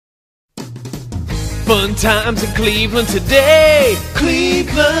Fun times in Cleveland today.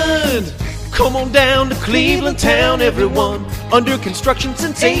 Cleveland! Come on down to Cleveland town, everyone. Under construction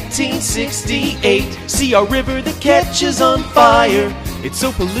since 1868. See our river that catches on fire. It's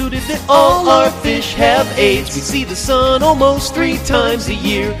so polluted that all our fish have AIDS. We see the sun almost 3 times a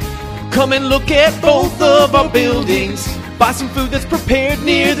year. Come and look at both of our buildings. Buy some food that's prepared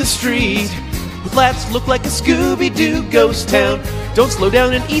near the street. Flats look like a Scooby-Doo ghost town. Don't slow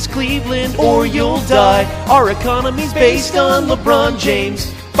down in East Cleveland or you'll die. Our economy's based on LeBron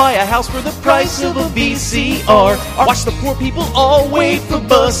James. Buy a house for the price of a VCR. Watch the poor people all wait for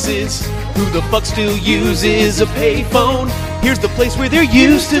buses. Who the fuck still uses a payphone? Here's the place where there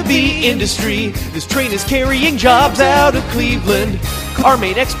used to be industry. This train is carrying jobs out of Cleveland. Our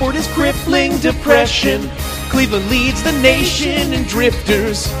main export is crippling depression. Cleveland leads the nation in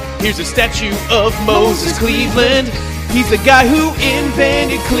drifters. Here's a statue of Moses Cleveland. He's the guy who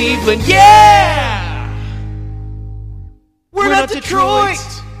invented Cleveland. Yeah! We're not Detroit!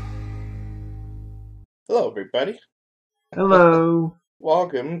 Hello, everybody. Hello.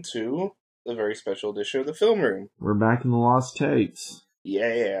 Welcome to the very special edition of the Film Room. We're back in the Lost Tapes.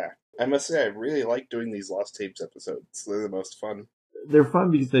 Yeah. I must say, I really like doing these Lost Tapes episodes. They're the most fun. They're fun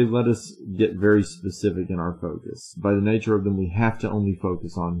because they let us get very specific in our focus. By the nature of them, we have to only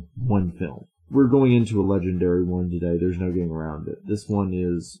focus on one film. We're going into a legendary one today. There's no getting around it. This one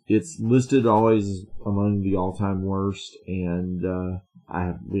it's listed always among the all-time worst, and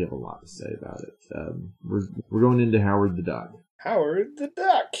we have a lot to say about it. We're going into Howard the Duck. Howard the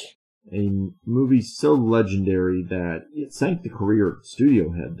Duck! A movie so legendary that it sank the career of the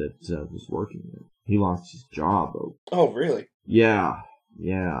studio head that was working it. He lost his job. Oh, really? Yeah.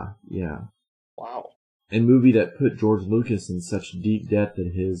 Wow. A movie that put George Lucas in such deep debt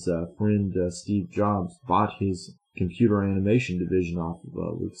that his friend Steve Jobs bought his computer animation division off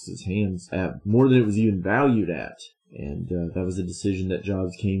of Lucas's hands at more than it was even valued at. And that was a decision that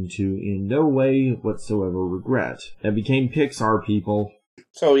Jobs came to in no way whatsoever regret. That became Pixar, people.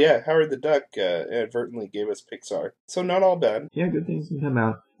 So yeah, Howard the Duck inadvertently gave us Pixar. So not all bad. Yeah, good things can come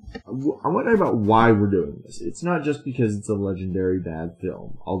out. I wonder about why we're doing this. It's not just because it's a legendary bad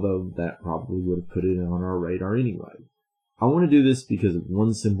film, although that probably would have put it on our radar anyway. I want to do this because of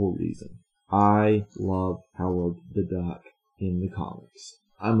one simple reason. I love Howard the Duck in the comics.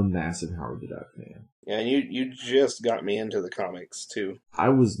 I'm a massive Howard the Duck fan. Yeah, and you just got me into the comics, too. I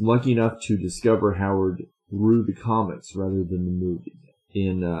was lucky enough to discover Howard through the comics rather than the movie.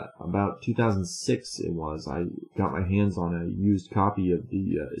 In about 2006 it was, I got my hands on a used copy of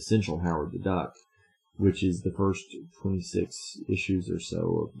the Essential Howard the Duck, which is the first 26 issues or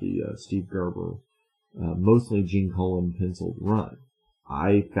so of the Steve Gerber, mostly Gene Colan penciled run.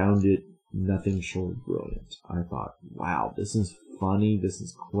 I found it nothing short of brilliant. I thought, wow, this is funny, this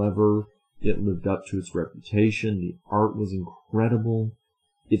is clever, it lived up to its reputation, the art was incredible.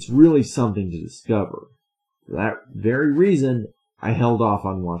 It's really something to discover. For that very reason, I held off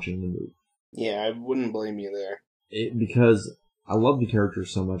on watching the movie. Yeah, I wouldn't blame you there. Because I love the character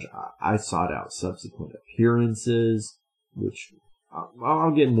so much, I sought out subsequent appearances, which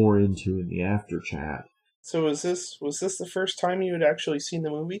I'll get more into in the after chat. So was this the first time you had actually seen the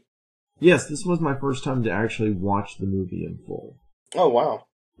movie? Yes, this was my first time to actually watch the movie in full. Oh, wow.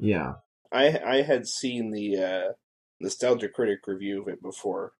 Yeah. I had seen the Nostalgia Critic review of it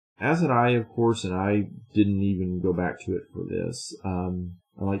before. As had I, of course, and I didn't even go back to it for this. I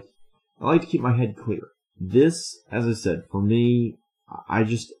like to keep my head clear. This, as I said, for me, I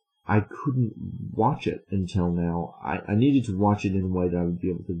couldn't watch it until now. I needed to watch it in a way that I would be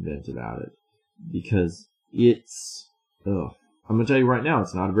able to vent about it. Because I'm gonna tell you right now,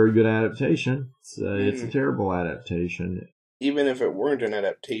 it's not a very good adaptation. It's a terrible adaptation. Even if it weren't an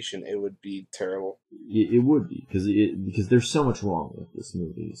adaptation, it would be terrible. It would be because there's so much wrong with this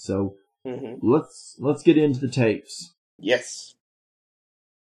movie. So let's get into the tapes. Yes.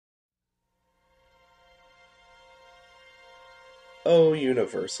 Oh,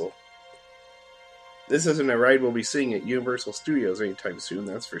 Universal. This isn't a ride we'll be seeing at Universal Studios anytime soon,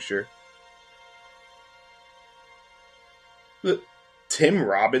 that's for sure. But Tim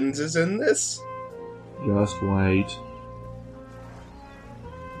Robbins is in this? Just wait.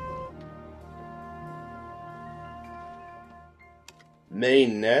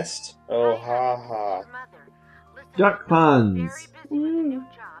 Main Nest? Oh, ha ha. Duck puns. Please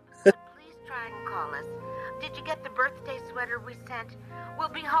try and call us. Did you get the birthday sweater we sent? We'll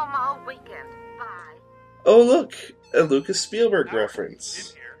be home all weekend. Bye. Oh, look, a Lucas Spielberg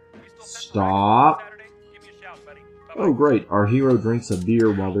reference. Stop. Oh, great. Our hero drinks a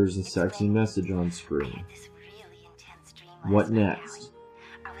beer while there's a sexy message on screen. What next?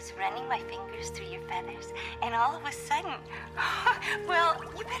 was running my fingers through your feathers, and all of a sudden, well,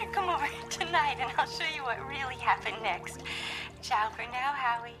 you better come over tonight and I'll show you what really happened next. Ciao for now,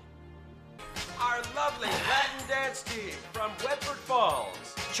 Howie. Our lovely Latin dance team from Bedford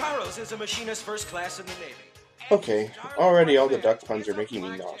Falls. Charles is a machinist first class in the Navy. Okay, already all the duck puns are making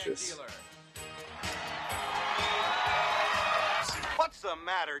me nauseous. What's the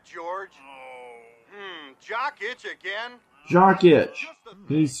matter, George? Jock itch again? Jock itch.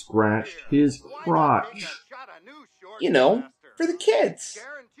 He scratched his crotch. You know, for the kids.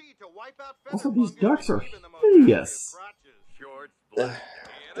 Also, these ducks are hideous.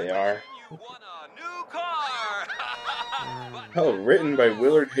 They are. Oh, written by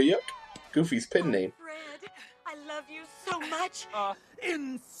Willard Hayuk, Goofy's pen name. Fred, I love you so much.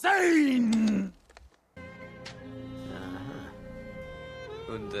 Insane!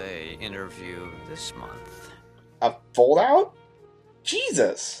 Who'd they interview this month? A fold-out?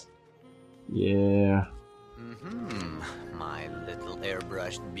 Jesus! Yeah. My little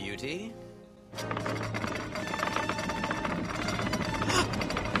airbrushed beauty.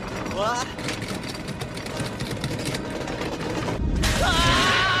 What?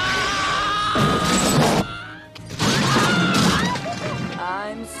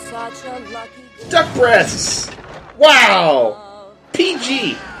 I'm such a lucky girl. Duck breasts! Wow!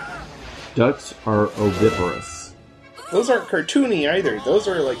 PG! Ducks are oviparous. Those aren't cartoony either. Those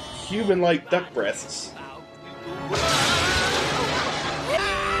are like human-like duck breasts.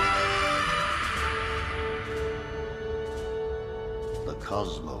 The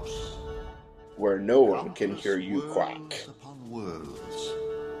cosmos. Where no one can hear you quack. Worlds upon worlds.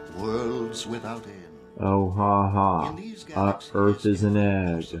 Worlds without end. Oh ha ha. Earth is an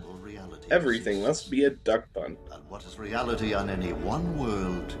egg. Everything must be a duck pun. And what is reality on any one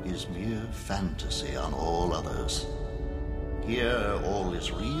world is mere fantasy on all others. Here all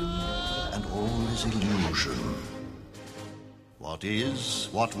is real and all is illusion. What is,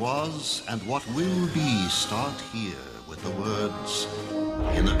 what was, and what will be start here with the words,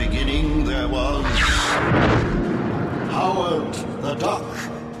 in the beginning there was Howard the Duck.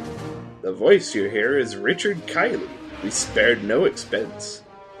 The voice you hear is Richard Kiley. We spared no expense.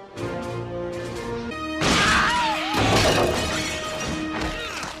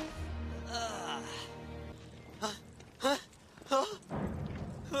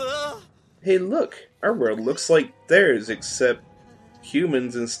 Hey look, our world looks like theirs, except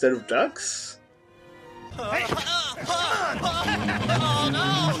humans instead of ducks? What the hell is going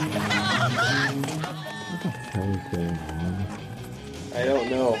on? I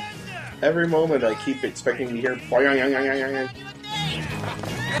don't know. Every moment I keep expecting to hear boing.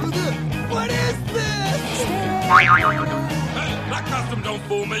 What is this? Hey, that costume don't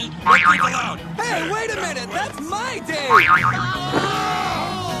fool me. Let people out. Hey, wait a minute. That's my day.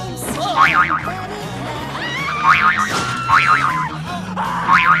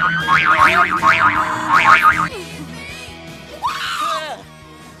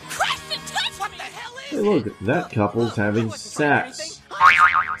 Hey look, that couple's having sex.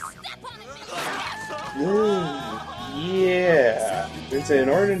 Yeah. There's an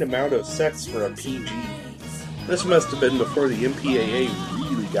inordinate amount of sex for a PG. This must have been before the MPAA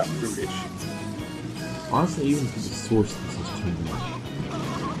really got prudish. Honestly, even for the source, this is too much.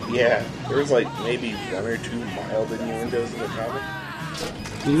 Yeah, there was like maybe one or two mild innuendos in the comic.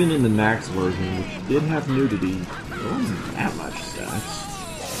 Even in the Max version, which did have nudity, there wasn't that much sex.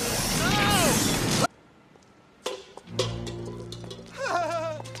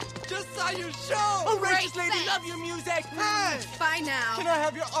 Just saw your show! Oh, righteous lady, love your music! Hey! Bye now. Can I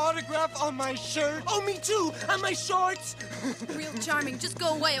have your autograph on my shirt? Oh, me too! On my shorts! Real charming. Just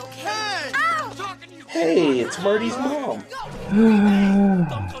go away, okay? Hey! Ow! Hey, it's Marty's mom.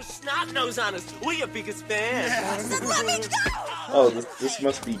 Don't go snot nose on us. We're your biggest fans. Then let me go! Oh, this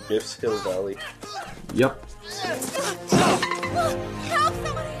must be Biff's Hill Valley. Yep. Help!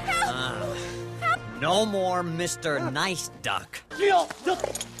 Somebody help! No more Mr. Nice Duck.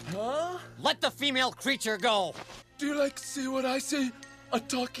 Huh? Let the female creature go. Do you like to see what I see? A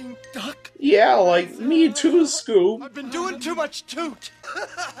talking duck? Yeah, like me too, Scoob. I've been doing too much toot.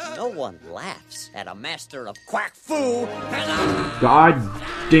 No one laughs at a master of quack foo. God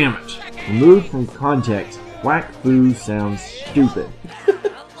damn it. Removed from context, quack foo sounds stupid.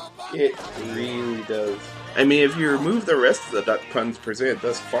 It really does. I mean, if you remove the rest of the duck puns presented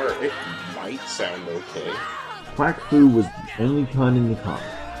thus far, it might sound okay. Quack foo was the only pun in the comic.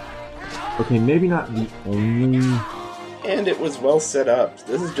 Okay, maybe not the only... And it was well set up.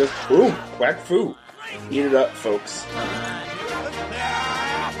 This is just boom, quack foo. Eat it up, folks.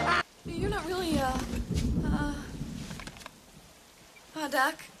 You're not really,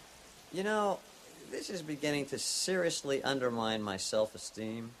 duck? You know, this is beginning to seriously undermine my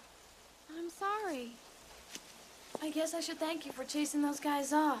self-esteem. I'm sorry. I guess I should thank you for chasing those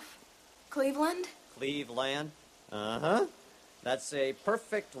guys off. Cleveland? Cleveland? Uh-huh. That's a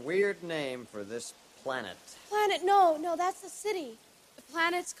perfect weird name for this planet. Planet? No, that's the city. The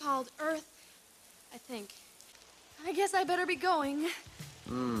planet's called Earth, I think. I guess I better be going.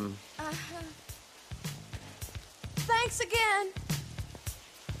 Thanks again.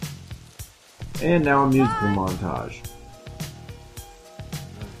 And now a musical montage.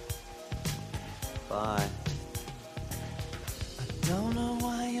 Bye. Don't know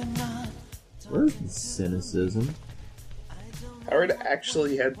why you're not. Where's the cynicism? Howard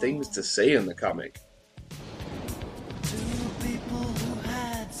actually had things to say in the comic. Two people who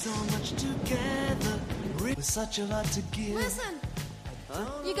had so much together with such a lot to give. Listen,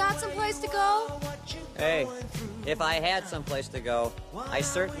 you got someplace to go? Hey, if I had someplace to go, I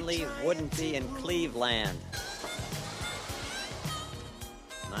certainly wouldn't be in Cleveland.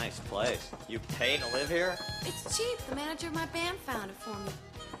 Nice place. You pay to live here? It's cheap. The manager of my band found it for me.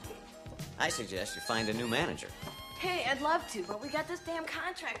 I suggest you find a new manager. Hey, I'd love to, but we got this damn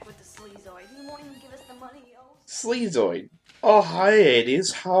contract with the sleazoid. He won't even give us the money he owes. Sleazoid. Oh, hi,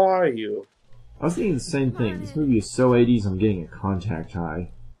 80s. How are you? I was thinking the same thing. This movie is so 80s, I'm getting a contact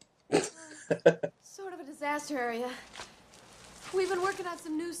high. Sort of a disaster area. We've been working on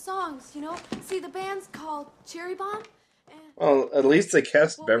some new songs, you know? See, the band's called Cherry Bomb. Well, at least they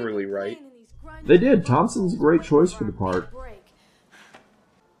cast Beverly right. They did. Thompson's a great choice for the part.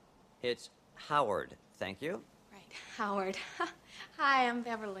 It's Howard, thank you. Right, Howard. Hi, I'm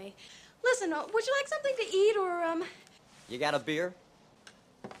Beverly. Listen, would you like something to eat or, You got a beer?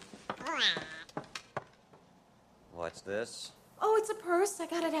 What's this? Oh, it's a purse. I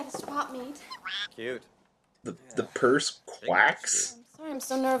got it at a swap meet. Cute. The purse quacks? I'm sorry, I'm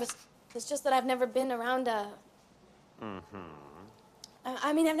so nervous. It's just that I've never been around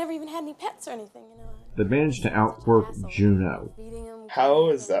I mean, I've never even had any pets or anything, you know. They managed to outwork Juno. How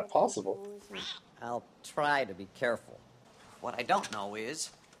is that possible? I'll try to be careful. What I don't know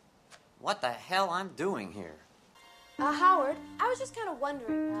is what the hell I'm doing here. Howard, I was just kind of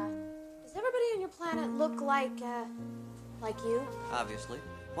wondering, does everybody on your planet look like you? Obviously.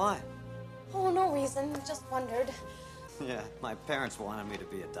 Why? Oh, no reason. Just wondered. Yeah, my parents wanted me to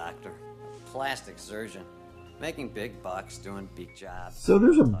be a doctor. A plastic surgeon. Making big bucks, doing big jobs. So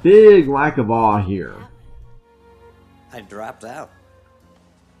there's a big lack of awe here. I dropped out.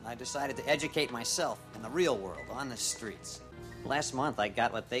 I decided to educate myself in the real world, on the streets. Last month, I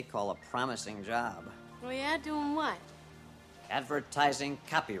got what they call a promising job. Oh, yeah? Doing what? Advertising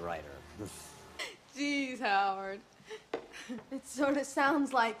copywriter. Jeez, Howard. It sort of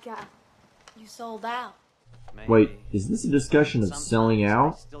sounds like, you sold out. Wait, is this a discussion of selling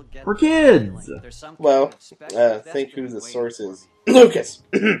out? For kids! Well, think who the source is. Lucas!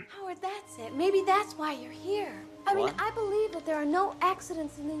 Howard, that's it. Maybe that's why you're here. I mean, I believe that there are no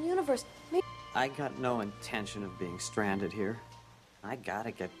accidents in the universe. Maybe... I got no intention of being stranded here. I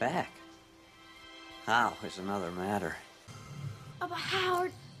gotta get back. How is another matter. Oh, but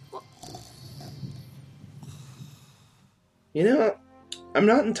Howard... Well... You know, I'm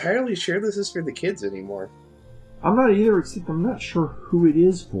not entirely sure this is for the kids anymore. I'm not either, except I'm not sure who it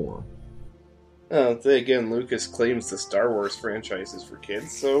is for. Oh, then again, Lucas claims the Star Wars franchise is for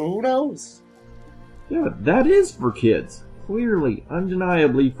kids, so who knows? Yeah, that is for kids. Clearly,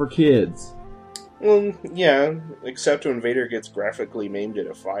 undeniably for kids. Well, yeah, except when Vader gets graphically maimed in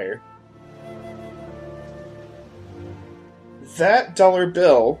a fire. That dollar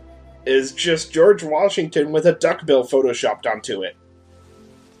bill is just George Washington with a duck bill photoshopped onto it.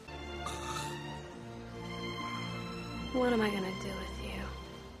 What am I gonna do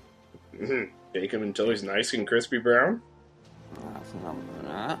with you? Bake him until he's nice and crispy brown?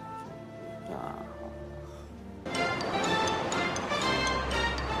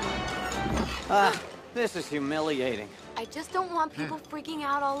 This is humiliating. I just don't want people freaking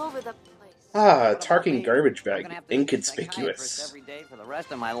out all over the place. Ah, talking garbage bag. Inconspicuous. Every day for the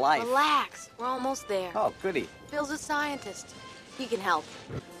rest of my life. Relax. We're almost there. Oh, goody. Bill's a scientist. He can help.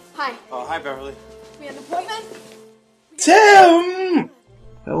 Hi. Oh, hi, Beverly. We have an appointment? Tim!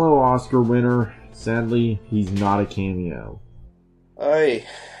 Hello, Oscar winner. Sadly, he's not a cameo. Aye.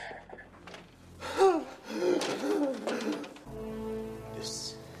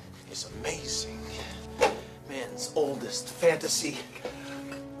 This is amazing. Man's oldest fantasy.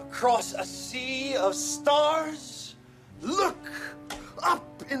 Across a sea of stars, look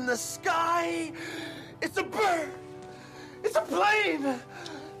up in the sky. It's a bird. It's a plane.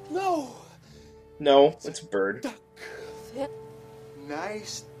 No. No, it's a bird.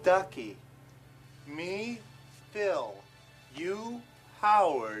 Nice ducky. Me, Phil. You,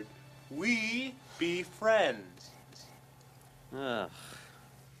 Howard. We be friends. Ugh.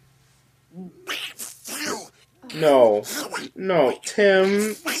 No,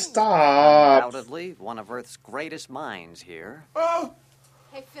 Tim, stop. Undoubtedly, one of Earth's greatest minds here. Oh!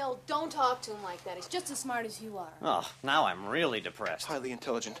 Hey, Phil, don't talk to him like that. He's just as smart as you are. Oh, now I'm really depressed. Highly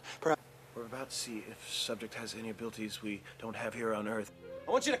intelligent. We're about to see if subject has any abilities we don't have here on Earth.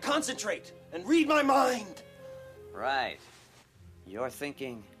 I want you to concentrate and read my mind. Right. You're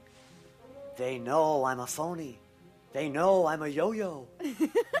thinking, they know I'm a phony. They know I'm a yo-yo.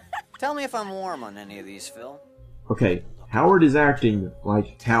 Tell me if I'm warm on any of these, Phil. Okay, Howard is acting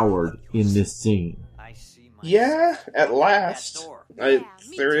like Howard in this scene. Yeah, at last.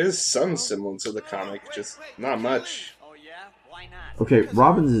 There is some semblance of the comic, just not much. Okay,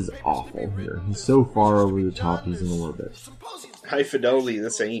 Robbins is awful here. He's so far over the top, he's in orbit. High fidelity,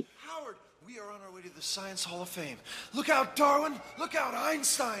 this ain't. Howard, we are on our way to the Science Hall of Fame. Look out, Darwin. Look out,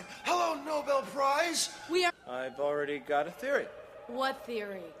 Einstein. Hello, Nobel Prize. I've already got a theory. What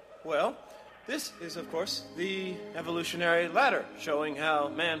theory? Well, this is, of course, the evolutionary ladder, showing how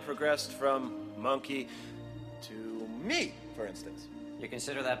man progressed from monkey to me, for instance. You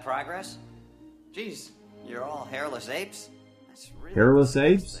consider that progress? Geez, you're all hairless apes? That's really Hairless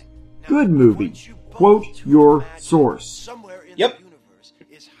Apes? Good movie. Quote your source. Yep.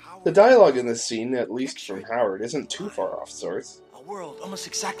 The dialogue in this scene, at least from Howard, isn't too far off source. A world almost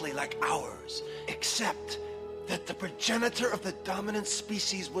exactly like ours, except that the progenitor of the dominant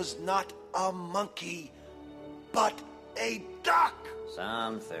species was not a monkey, but a duck.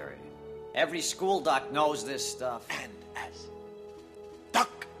 Some theory. Every school duck knows this stuff. And as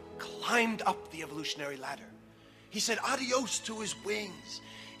Duck climbed up the evolutionary ladder, he said adios to his wings.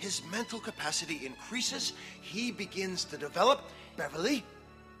 His mental capacity increases. He begins to develop. Beverly?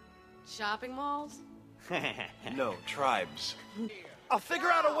 Shopping malls? No, tribes. I'll figure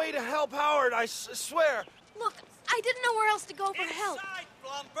out a way to help Howard, I swear. Look, I didn't know where else to go for help.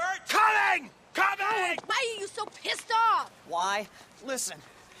 Coming! Howard, why are you so pissed off? Why? Listen,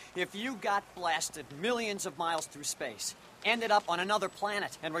 if you got blasted millions of miles through space, ended up on another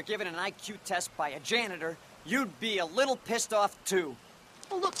planet, and were given an IQ test by a janitor, you'd be a little pissed off too.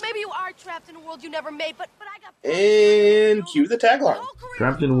 Well, look, maybe you are trapped in a world you never made, but I got... And cue the tagline.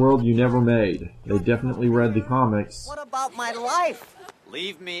 Trapped in a world you never made. They definitely read the comics. What about my life?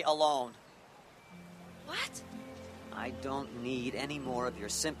 Leave me alone. What? I don't need any more of your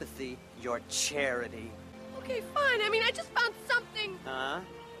sympathy, your charity. Okay, fine. I mean, I just found something. Huh?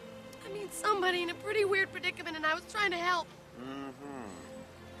 I mean, somebody in a pretty weird predicament, and I was trying to help. Mm-hmm.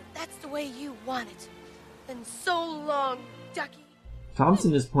 That's the way you want it. Then so long, Ducky.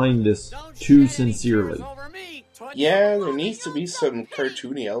 Thompson is playing this too sincerely. Yeah, there needs to be some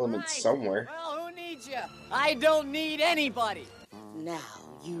cartoony elements somewhere. Well, who needs you? I don't need anybody. Now,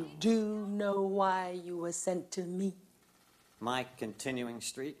 you do know why you were sent to me? My continuing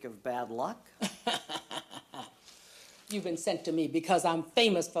streak of bad luck? You've been sent to me because I'm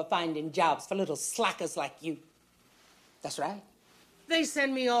famous for finding jobs for little slackers like you. That's right. They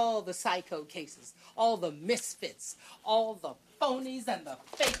send me all the psycho cases, all the misfits, all the phonies and the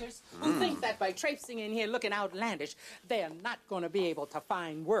fakers who think that by traipsing in here looking outlandish, they're not going to be able to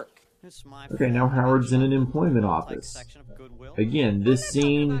find work. Okay, now Howard's in an employment office. Again, this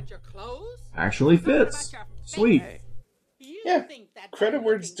scene actually fits. Sweet. Yeah, credit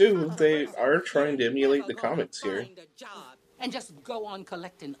where it's due. They are trying to emulate the comics here. And just go on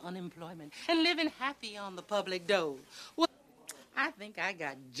collecting unemployment and living happy on the public dole. Well, I think I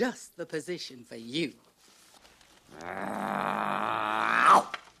got just the position for you. I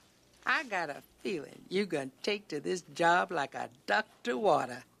got a feeling you're going to take to this job like a duck to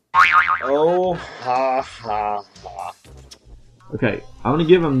water. Oh, ha, ha, ha. Okay, I'm gonna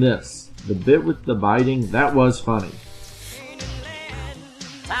give him this. The bit with the biting, that was funny.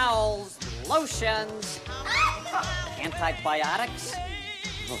 Towels, lotions, antibiotics.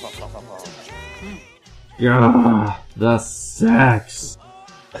 Yeah, the sex.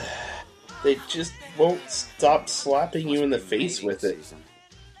 They just won't stop slapping you in the face with it.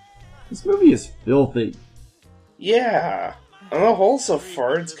 This movie is filthy. Yeah. On the whole, so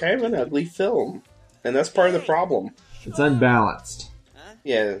far, it's kind of an ugly film. And that's part of the problem. It's unbalanced.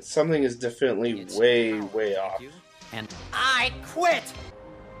 Yeah, something is definitely way, way off. And I quit!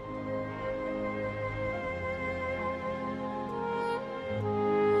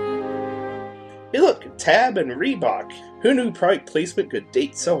 Hey look, Tab and Reebok. Who knew product placement could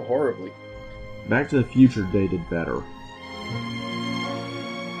date so horribly? Back to the Future dated better.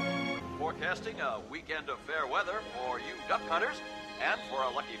 Forecasting a weekend of fair weather for you duck hunters. And for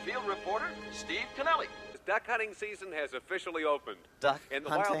our lucky field reporter, Steve Kennelly. Duck hunting season has officially opened. Duck and the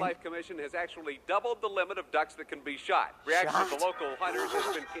hunting? Wildlife Commission has actually doubled the limit of ducks that can be shot. Reaction of the local hunters has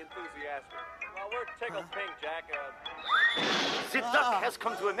been enthusiastic. Well, we're tickled pink, Jack. The duck has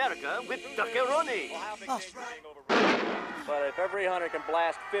come to America with duckaroni. But if every hunter can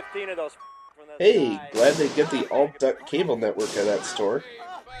blast 15 of those from the Hey, sky, glad they get the Alt Duck cable network at that store.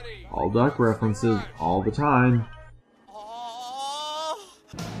 All duck references all the time.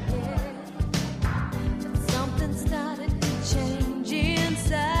 Something started to change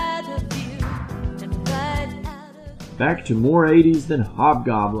inside of you. And right out of Back to more 80s than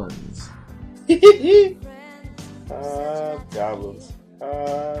hobgoblins. Goblins.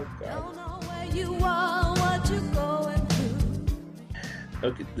 don't know where you are, what you're going through.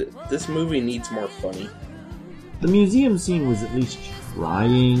 Okay, this movie needs more funny. The museum scene was at least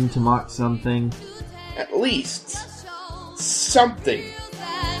trying to mock something. At least something.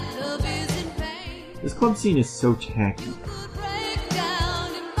 This club scene is so tacky.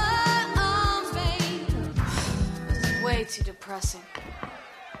 Way too depressing.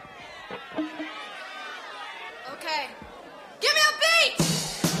 Okay. Give me a beat!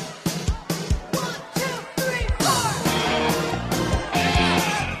 1, 2, 3, 4!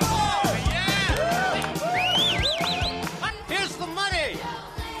 Here's the money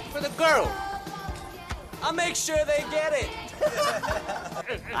for the girl. I'll make sure they get it.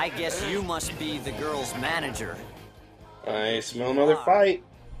 I guess you must be the girl's manager. I smell another fight.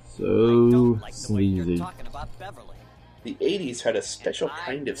 So sleazy. The 80s had a special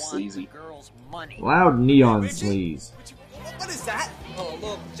kind of sleazy. Loud neon sleaze. What is that? Oh,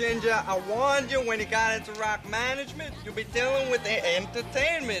 look, Ginger, I warned you when you got into rock management, you'll be dealing with the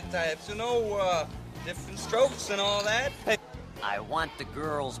entertainment types, different strokes and all that. Hey. I want the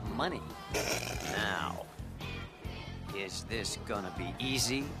girl's money. Now, is this gonna be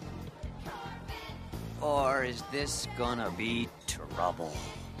easy? Or is this gonna be trouble?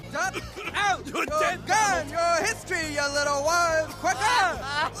 Drop out your gun, your history, you little worms, quicker!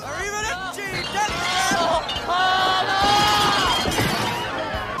 Arrivederci,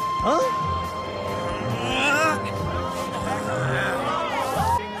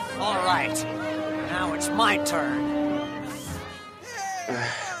 All right, now it's my turn.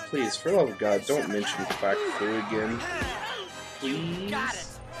 Please, for the love of God, don't mention quack flu again.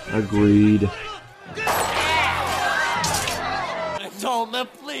 Please? Agreed. Don't, man,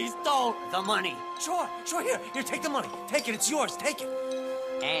 please don't. The money. Sure, here, take the money. Take it, it's yours, take it.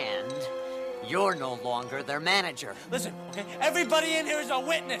 And you're no longer their manager. Listen, okay, everybody in here is a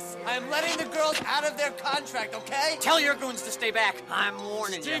witness. I'm letting the girls out of their contract, okay? Tell your goons to stay back. I'm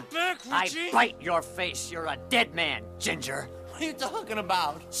warning you. Stay back, Richie. I bite your face. You're a dead man, Ginger. What are you talking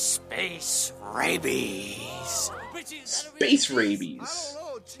about? Space rabies. Space rabies.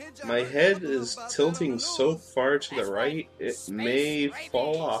 My head is tilting so far to the right, it may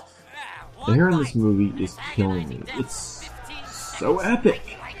fall off. The hair in this movie is killing me. It's so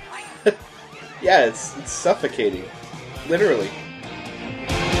epic. Yeah, it's suffocating. Literally.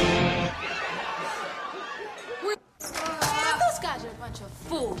 Those guys are a bunch of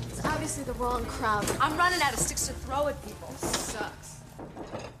fools. It's obviously the wrong crowd. I'm running out of sticks to throw at people. Sucks.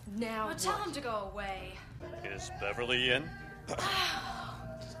 Now well, tell him to go away. Is Beverly in?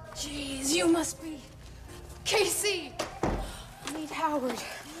 Jeez, you must be Casey. Meet Howard.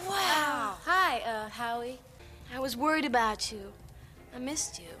 Wow. Hi, Howie. I was worried about you. I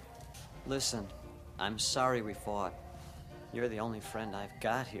missed you. Listen, I'm sorry we fought. You're the only friend I've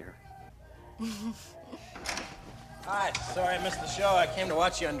got here. Hi, sorry I missed the show. I came to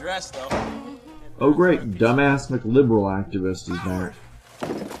watch you undress, though. Oh great, dumbass McLiberal activist is back.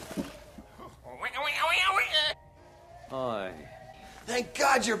 Oi. Thank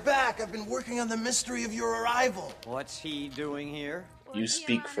God you're back. I've been working on the mystery of your arrival. What's he doing here? You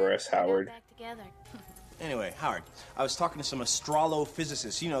speak for us, Howard. Back together. Anyway, Howard, I was talking to some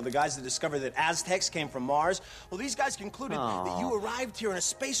astrophysicists, the guys that discovered that Aztecs came from Mars. Well, these guys concluded that you arrived here in a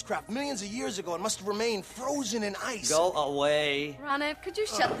spacecraft millions of years ago and must have remained frozen in ice. Go away. Ronnie, could you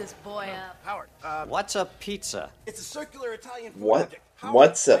shut this boy up? Howard, What's a pizza? it's a circular Italian food What? object. Howard,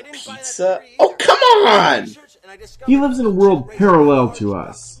 What's a I didn't buy that pizza? theory Oh, either. come on! He lives in a world parallel to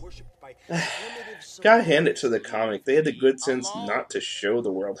us. Gotta hand it to the comic. They had the good sense not to show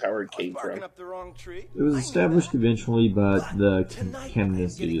the world Howard came from. It was established eventually, but the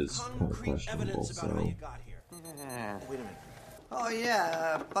canonicy is kind of questionable, so... Oh,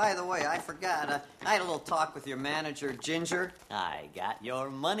 yeah, by the way, I forgot. I had a little talk with your manager, Ginger. I got your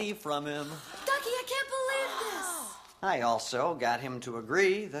money from him. Ducky, I can't believe this. I also got him to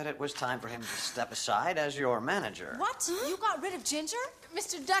agree that it was time for him to step aside as your manager. What? You got rid of Ginger?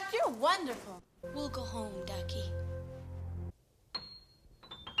 Mr. Duck, you're wonderful. We'll go home, Ducky.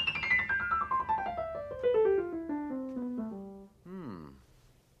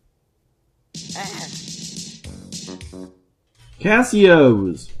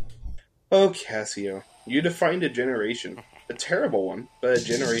 Casio's. Oh, Casio. You defined a generation. A terrible one, but a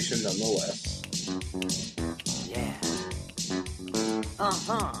generation nonetheless. Yeah.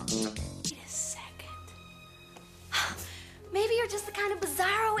 Uh-huh. Wait a second. Maybe you're just the kind of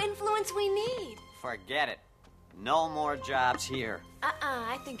bizarro influence we need. Forget it. No more jobs here.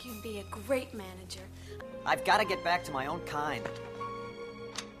 I think you'd be a great manager. I've got to get back to my own kind.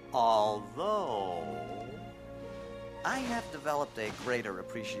 Although, I have developed a greater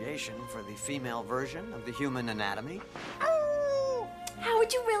appreciation for the female version of the human anatomy.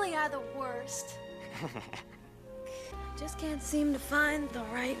 Howard, you really are the worst. Just can't seem to find the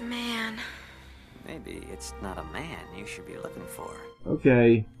right man. Maybe it's not a man you should be looking for.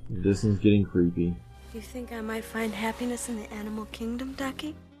 Okay, this one's getting creepy. You think I might find happiness in the animal kingdom,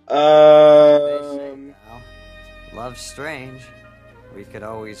 Ducky? Love's strange. We could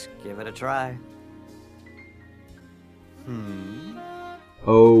always give it a try.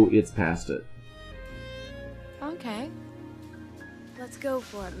 Oh, it's past it. Okay. Let's go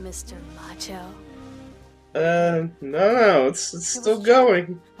for it, Mr. Macho. No, it's still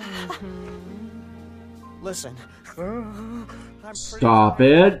going. Listen. Stop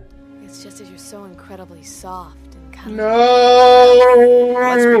it. It's just that you're so incredibly soft and cuddly. No!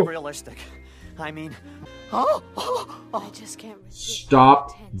 Let's be realistic. I mean, I just can't resist.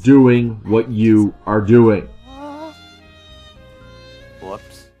 Stop doing what you are doing.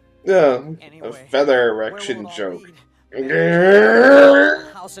 Whoops. A feather erection joke.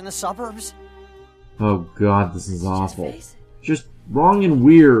 House in the suburbs? Oh god, this is awful. Just wrong and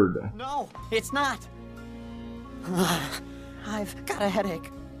weird. No, it's not. I've got a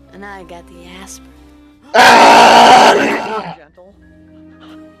headache. And I got the aspirin. Gentle.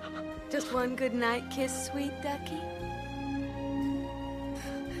 Just one good night kiss, sweet Ducky.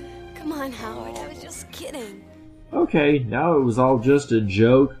 Come on, Howard. I was just kidding. Okay, now it was all just a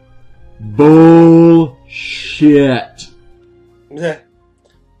joke. Bullshit.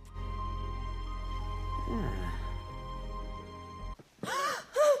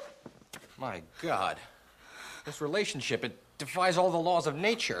 My God. This relationship, it defies all the laws of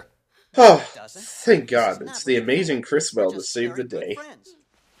nature. Oh, thank God. It's the amazing Chrisbell to save the day.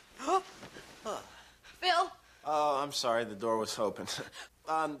 Phil? Oh, I'm sorry, the door was open.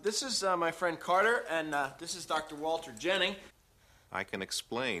 This is my friend Carter, and this is Dr. Walter Jennings. I can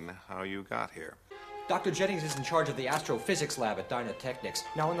explain how you got here. Dr. Jennings is in charge of the astrophysics lab at Dynatechnics.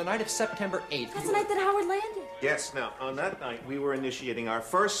 Now, on the night of September 8th... That's the night that Howard landed. Yes, now, on that night, we were initiating our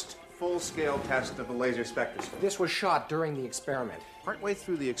first full-scale test of the laser spectroscope. This was shot during the experiment. Partway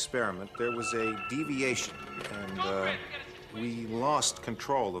through the experiment, there was a deviation, and we lost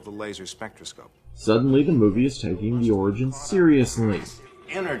control of the laser spectroscope. Suddenly, the movie is taking the origin seriously.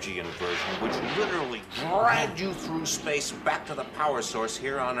 Energy inversion, which literally dragged you through space back to the power source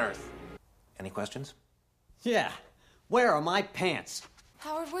here on Earth. Any questions? Yeah. Where are my pants?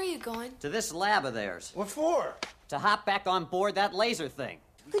 Howard, where are you going? To this lab of theirs. What for? To hop back on board that laser thing.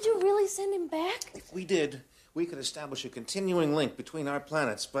 Could you really send him back? If we did, we could establish a continuing link between our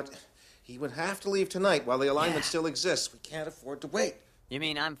planets, but he would have to leave tonight while the alignment still exists. We can't afford to wait. You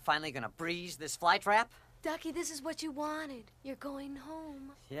mean I'm finally gonna breeze this flytrap? Ducky, this is what you wanted. You're going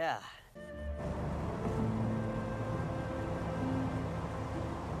home. Yeah.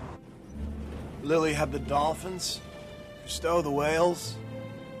 Lily had the dolphins, Cousteau the whales,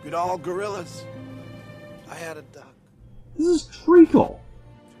 Goodall gorillas. I had a duck. This is treacle.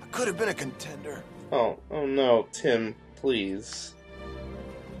 I could have been a contender. Oh no, Tim, please.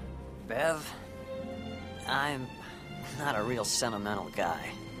 Bev, I'm not a real sentimental guy.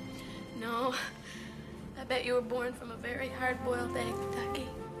 No. I bet you were born from a very hard-boiled egg, Ducky.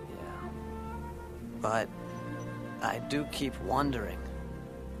 Yeah. But I do keep wondering,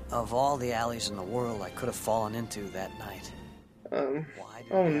 of all the alleys in the world I could have fallen into that night.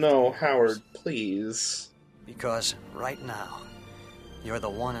 Oh no, Howard, please. Because right now, you're the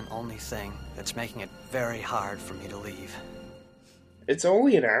one and only thing that's making it very hard for me to leave. It's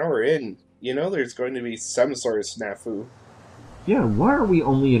only an hour in. You know there's going to be some sort of snafu. Yeah, why are we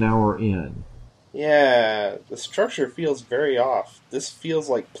only an hour in? Yeah, the structure feels very off. This feels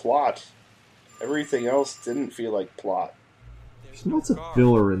like plot. Everything else didn't feel like plot. There's lots of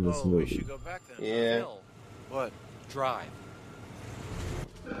filler in this movie. Yeah. What? Drive.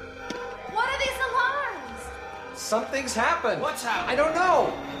 What are these alarms? Something's happened. What's happened? I don't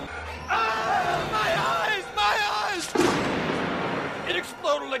know. My eyes! It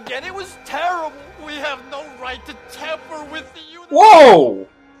exploded again. It was terrible. We have no right to tamper with the universe. Whoa!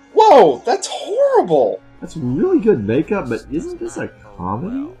 Whoa, that's horrible! That's really good makeup, but isn't this a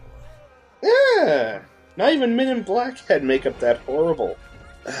comedy? Yeah! Not even Men in Black had makeup that horrible.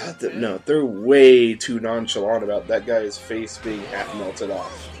 No, they're way too nonchalant about that guy's face being half melted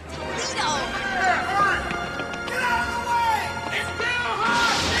off.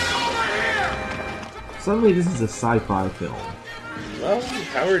 Suddenly this is a sci-fi film. Well,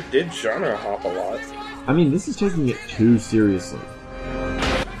 Howard did genre hop a lot. I mean, this is taking it too seriously.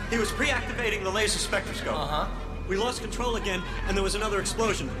 He was pre-activating the laser spectroscope. We lost control again, and there was another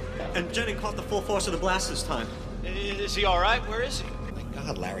explosion. And Jennings caught the full force of the blast this time. Is he all right? Where is he? My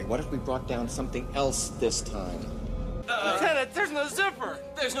God, Larry, what if we brought down something else this time? Lieutenant, there's no zipper.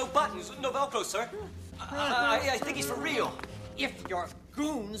 There's no buttons, no Velcro, sir. I think he's for real. If your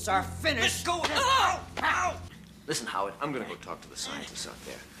goons are finished... Go! Ow! Listen, Howard, I'm gonna go talk to the scientists out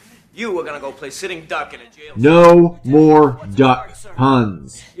there. You are gonna go play sitting duck in a jail. No more duck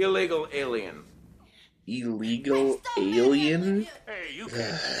puns. Illegal alien. Illegal alien? Hey, you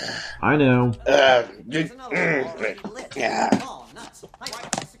I know.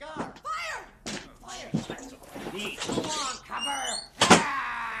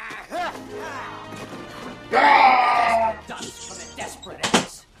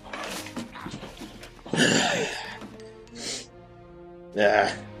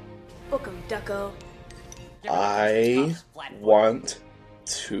 Book 'em, Ducko. I want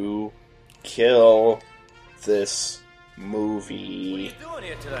to kill this movie. What are you doing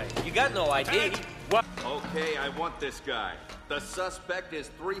here tonight? You got no ID. What? Okay, I want this guy. The suspect is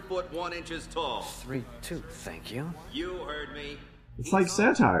 3 foot 1 inches tall. 3'2", thank you. You heard me. It's like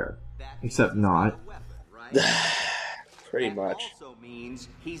satire. Except not. Pretty much. Also means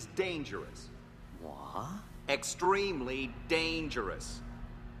he's dangerous. What? Extremely dangerous.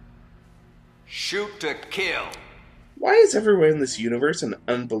 Shoot to kill. Why is everyone in this universe an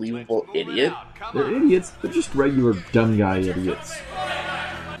unbelievable idiot? They're idiots. They're just regular dumb guy idiots.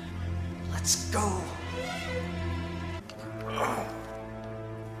 Let's go.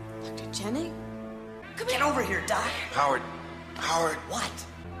 Dr. Jennings? Get over here, Doc. Howard. What?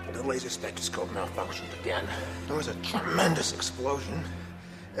 The laser spectroscope malfunctioned again. There was a tremendous explosion.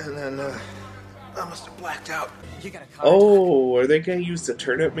 And then, I must have blacked out. You gotta Oh, are they gonna use the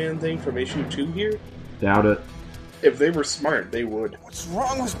Turnip Man thing from issue 2 here? Doubt it. If they were smart, they would. What's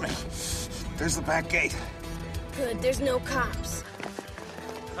wrong with me? There's the back gate. Good, there's no cops.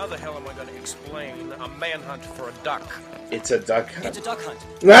 How the hell am I going to explain a manhunt for a duck? It's a duck hunt. It's a duck hunt.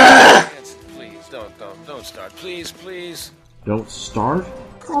 Ah! Please, don't start. Please. Don't start?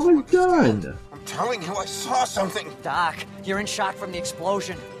 Oh, they're done. I'm telling you, I saw something. Doc, you're in shock from the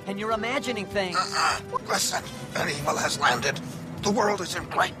explosion, and you're imagining things. Listen, an evil has landed. The world is in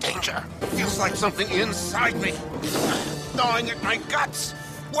great danger. It feels like something inside me, gnawing at my guts.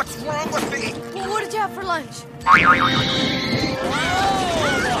 What's wrong with me? Well, what did you have for lunch?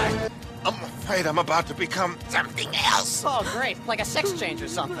 I'm afraid I'm about to become something else. Oh, great. Like a sex change or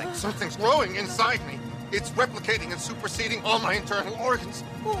something. Something's growing inside me. It's replicating and superseding all my internal organs.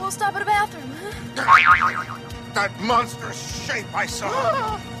 Well, we'll stop at a bathroom, huh? That monstrous shape I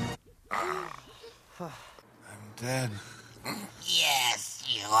saw. I'm dead. Yes,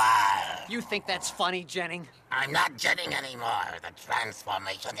 you are. You think that's funny, Jennings? I'm not Jennings anymore. The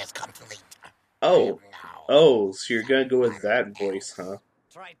transformation is complete. Oh, so you're gonna go with that voice, huh?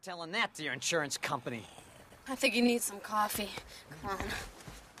 Try telling that to your insurance company. I think you need some coffee. Come on.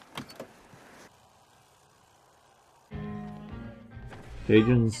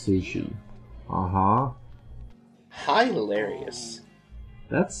 Cajun sushi. Hilarious.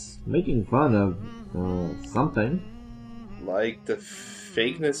 That's making fun of, something. Like the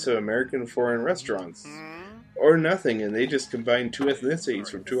fakeness of American foreign restaurants. Or nothing, and they just combine two ethnicities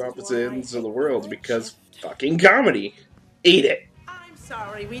from two opposite ends of the world because fucking comedy. Eat it. I'm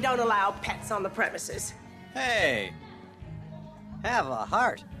sorry, we don't allow pets on the premises. Hey, have a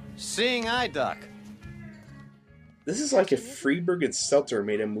heart. Seeing eye duck. This is like if Freeberg and Seltzer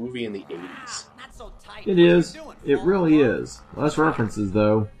made a movie in the 80s. It is. It really is. Less references,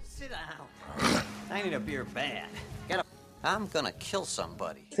 though. Sit down. I need a beer bad. I'm gonna kill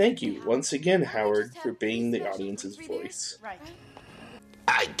somebody. Thank you once again, Howard, for being the audience's voice.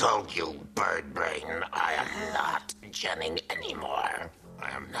 I told you, Bird Brain, I am not Jennings anymore. I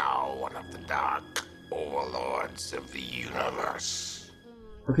am now one of the dark overlords of the universe.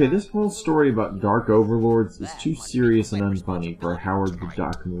 Okay, this whole story about dark overlords is too serious and unfunny for a Howard the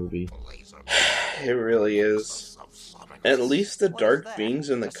Duck movie. It really is. At least the dark beings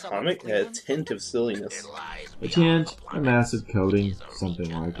in the comic had a tint of silliness. A tint, a massive coating, something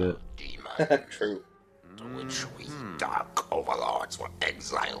like it. True. To which we dark overlords were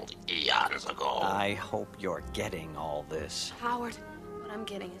exiled eons ago. I hope you're getting all this. Howard, what I'm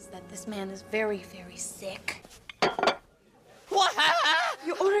getting is that this man is very, very sick. What?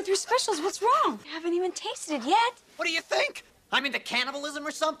 You ordered your specials. What's wrong? You haven't even tasted it yet. What do you think? I'm into cannibalism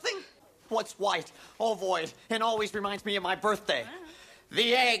or something? What's white, ovoid, and always reminds me of my birthday?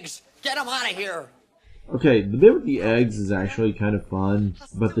 The eggs! Get them out of here! Okay, the bit with the eggs is actually kind of fun,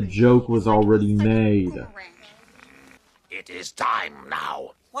 but the joke was already made. It is time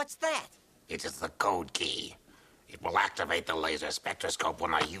now. What's that? It is the code key. It will activate the laser spectroscope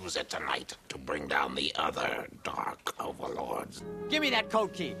when I use it tonight to bring down the other dark overlords. Give me that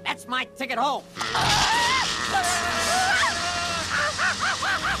code key. That's my ticket home.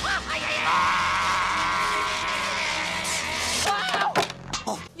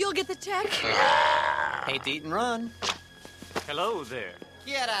 You'll get the check. Hate to eat and run. Hello there.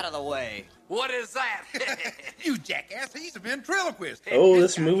 Get out of the way. What is that? You jackass, he's a ventriloquist. Oh,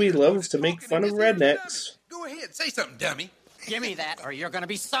 this movie loves to make fun of rednecks. Go ahead, say something, dummy. Give me that, or you're gonna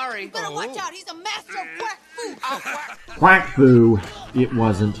be sorry. Better watch out. He's a master of quack food. Quack foo, it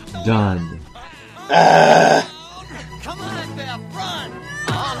wasn't done. Come on, Beth, run!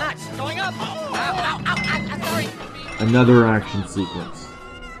 Oh, nuts, going up! Ow, ow, ow, I'm sorry! Another action sequence.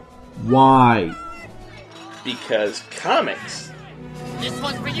 Why? Because comics. This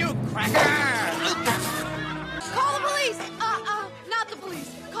one's for you, cracker! Call the police! Not the police.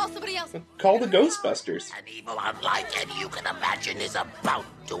 Call somebody else. Call the Ghostbusters. An evil unlike any you can imagine is about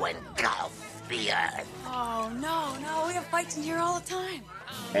to engulf the earth. Oh, no, we have fights in here all the time.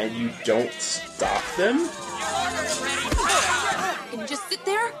 And you don't stop them? Can you just sit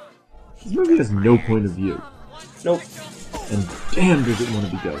there? This movie has no point of view. Nope. And damn does it want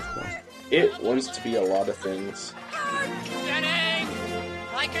to be Ghostbusters. It wants to be a lot of things. Jennings!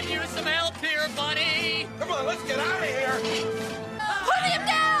 I could use some help here, buddy! Come on, let's get out of here. Put him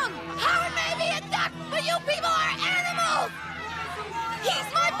down! Howard may be a duck, but you people are animals!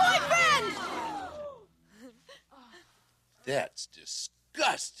 He's my boyfriend! That's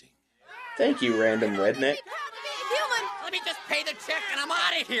disgusting. Thank you, random redneck. Human! Let me just pay the check and I'm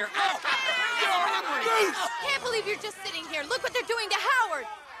out of here! Ow! Can't believe you're just sitting here. Look what they're doing to Howard!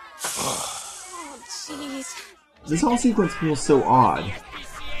 Oh, jeez. This whole sequence feels so odd.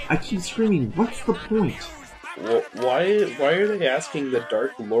 I keep screaming, what's the point? Why are they asking the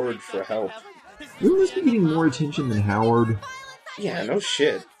Dark Lord for help? Wouldn't this be getting more attention than Howard? Yeah, no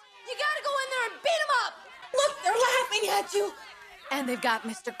shit. You gotta go in there and beat him up! Look, they're laughing at you! And they've got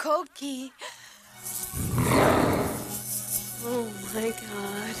Mr. Code Key. Oh my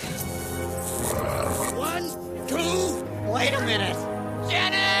god. 1, 2... Wait a minute!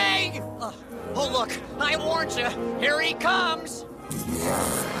 Jenny! Oh, look, I warned you. Here he comes!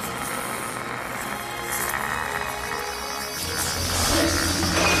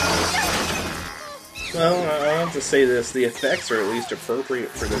 Well, I have to say this. The effects are at least appropriate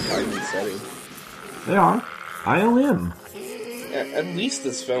for the time and setting. They are. ILM. At least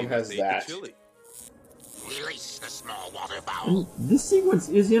this film has that. Release the small water bowl. And this sequence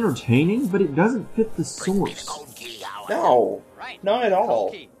is entertaining, but it doesn't fit the source. No, not at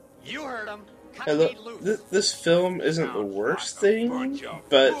all. You heard him. Hey, look, this film isn't the worst thing,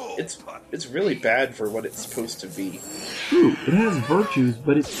 but it's really bad for what it's supposed to be. True, it has virtues,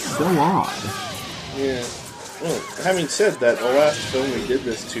 but it's so odd. Yeah. Well, having said that, the last film we did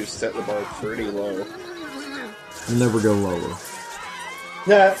this to set the bar pretty low. We'll never go lower.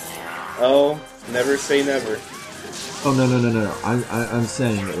 Yeah. Oh, never say never. Oh, no. I'm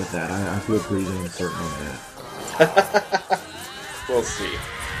saying it with that. I feel pretty damn certain on that. We'll see.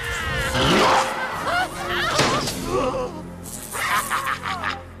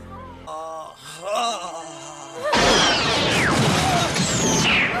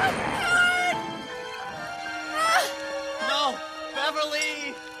 No,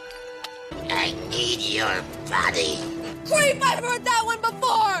 Beverly! I need your body. Creep, I've heard that one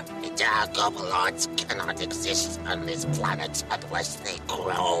before! The Dark Overlords cannot exist on this planet unless they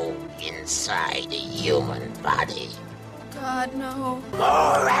grow inside a human body. God, no.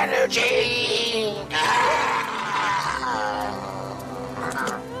 More energy!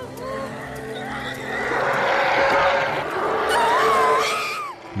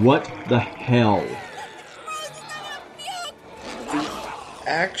 What the hell? The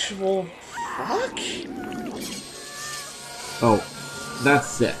actual fuck? Oh, that's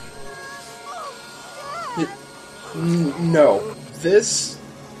sick. No. This...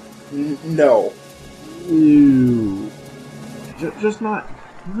 No. Ew. Just not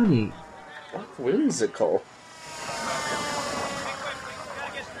funny. Whimsical.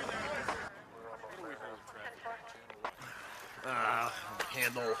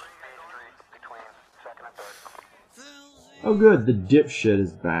 Handle. Oh good, the dipshit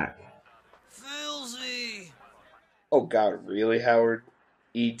is back. Oh god, really, Howard?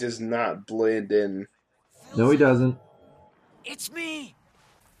 He does not blend in. No, he doesn't. It's me!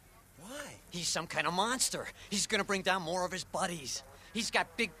 Why? He's some kind of monster. He's gonna bring down more of his buddies. He's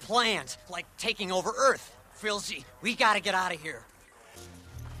got big plans, like taking over Earth. Filzy, we gotta get out of here.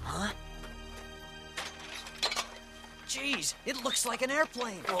 Huh? Jeez, it looks like an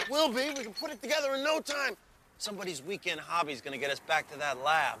airplane. Well, it will be. We can put it together in no time. Somebody's weekend hobby's gonna get us back to that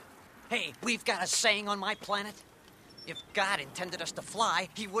lab. Hey, we've got a saying on my planet. If God intended us to fly,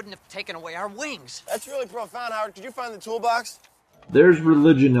 he wouldn't have taken away our wings. That's really profound, Howard. Could you find the toolbox? There's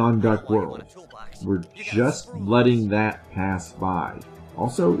religion on Duck World. We're just letting that pass by.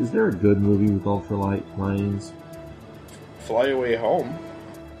 Also, is there a good movie with ultralight planes? Fly Away Home.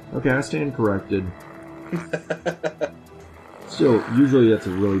 Okay, I stand corrected. Still, usually that's a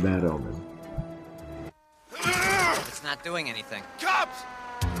really bad omen. It's not doing anything. Cops!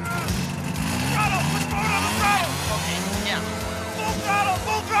 Throttle! What's going on the throttle? Okay, yeah. Full throttle!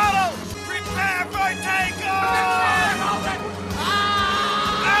 Full throttle! Prepare for takeoff!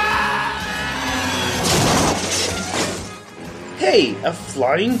 Hey, a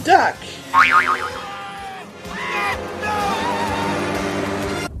flying duck!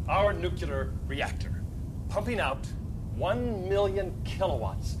 Our nuclear reactor, pumping out 1 million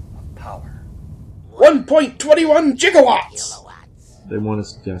kilowatts of power. 1.21 gigawatts! They want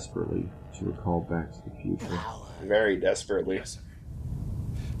us desperately to recall Back to the Future. Very desperately. Yes, sir.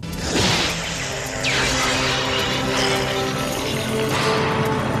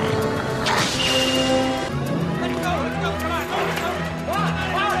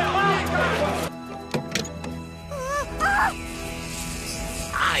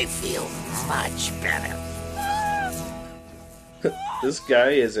 I feel much better. This guy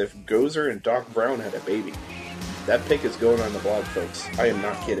is if Gozer and Doc Brown had a baby. That pic is going on the blog, folks. I am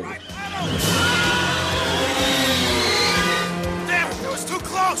not kidding. Damn, it was too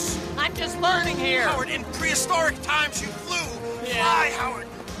close! I'm just learning here. Howard, in prehistoric times you flew. Yeah. Fly, Howard.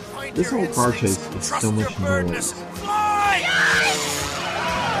 Find This your whole car chase instincts. is Trust so your much birdness. noise. Fly!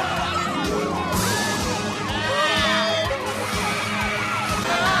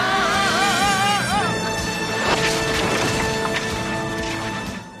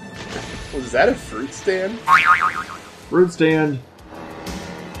 Was that a fruit stand? Fruit stand.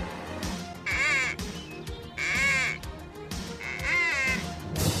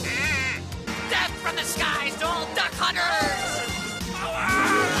 Death from the skies to all duck hunters!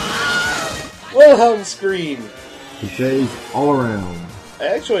 Wilhelm scream! Cliches all around. I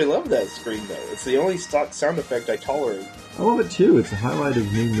actually love that scream though. It's the only stock sound effect I tolerate. I love it too. It's a highlight of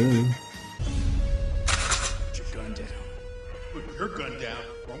New Moon. Put your gun down. Put your gun down,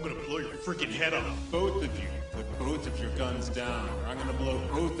 or I'm gonna blow your freaking head off. Both of you, put both of your guns down, or I'm gonna blow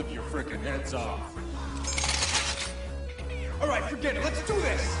both of your freaking heads off. All right, forget it. Let's do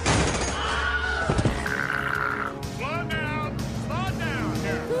this. Slow down. Slow down.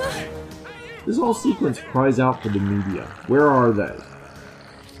 Here. This whole sequence cries out for the media. Where are they?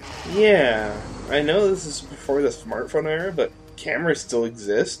 Yeah, I know this is before the smartphone era, but cameras still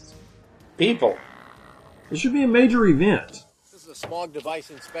exist. People. This should be a major event. This is a smog device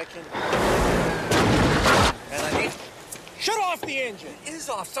inspection. And I need... Shut off the engine! It is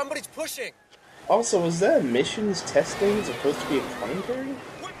off. Somebody's pushing. Also, was that emissions testing supposed to be a commentary?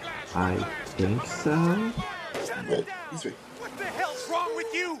 I think so. These are... What the hell's wrong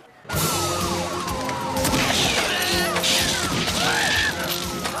with you?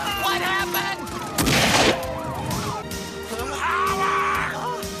 What happened?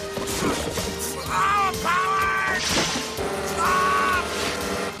 Power! Stop!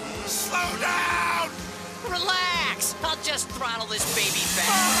 Slow down! Relax! I'll just throttle this baby back.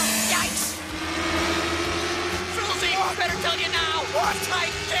 Yikes! Filzy, better tell you now! I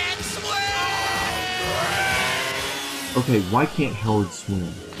can't swim! Okay, why can't Howard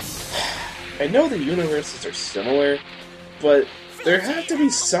swim? I know the universes are similar, but there have to be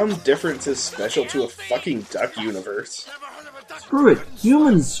some differences special to a fucking duck universe. Screw it,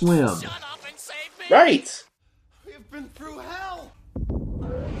 humans swim. Right! We've been through hell.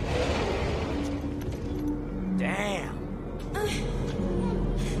 Damn.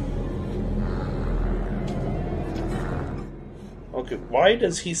 Okay, why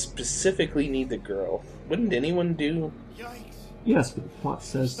does he specifically need the girl? Wouldn't anyone do? Yes, but the plot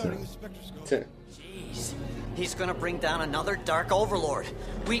says so. Jeez. He's gonna bring down another Dark Overlord.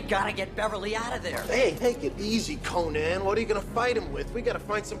 We gotta get Beverly out of there. Hey, take it easy, Conan. What are you gonna fight him with? We gotta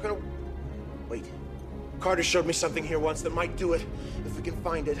find some kind of... Wait. Carter showed me something here once that might do it, if we can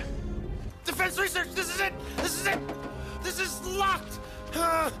find it. Defense research! This is it! This is it! This is locked!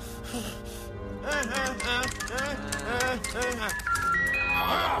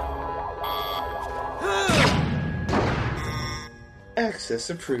 Access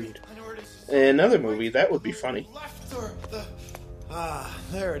approved. Another movie, that would be funny.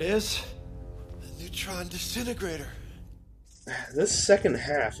 There it is. The neutron disintegrator. This second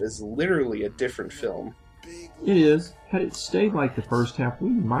half is literally a different film. It is. Had it stayed like the first half, we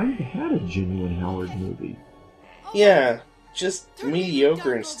might have had a genuine Howard movie. Yeah, just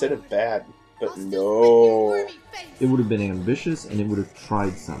mediocre instead of bad. But no. It would have been ambitious and it would have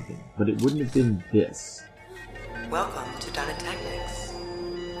tried something, but it wouldn't have been this. Welcome to Dynatechnics.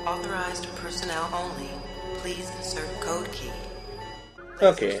 Authorized personnel only. Please insert code key.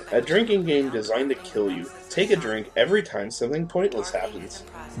 Okay, a drinking game designed to kill you. Take a drink every time something pointless happens.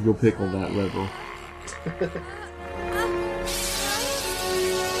 You'll pickle that liver.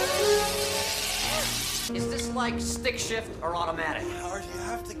 Is this like stick shift or automatic? Howard, you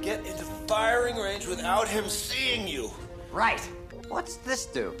have to get into firing range without him seeing you. Right. What's this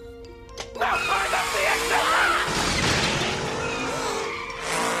do? Now find up the exit!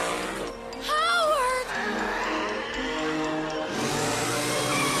 Howard!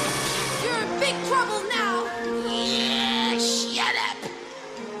 You're in big trouble now! Yeah, shut up!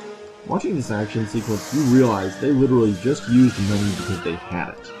 Watching this action sequence, you realize they literally just used money because they had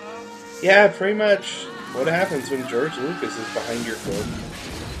it. Yeah, pretty much. What happens when George Lucas is behind your film?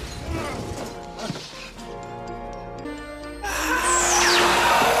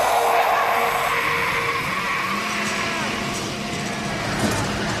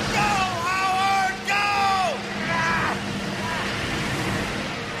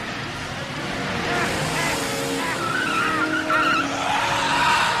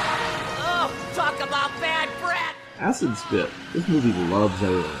 Acid Spit. This movie loves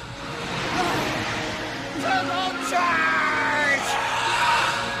aliens. Turbo charge!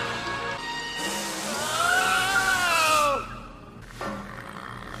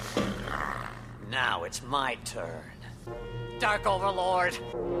 Now it's my turn. Dark Overlord,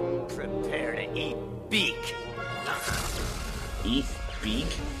 prepare to eat beak. Eat beak?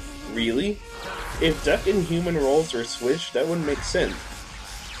 Really? If duck and human roles are switched, that wouldn't make sense.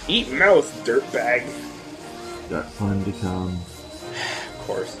 Eat mouth, dirtbag. Duck pun to come. Of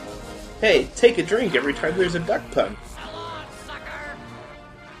course. Hey, take a drink every time there's a duck pun.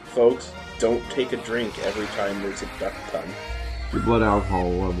 Folks, don't take a drink every time there's a duck pun. Your blood alcohol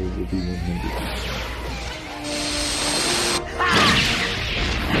level will be 100.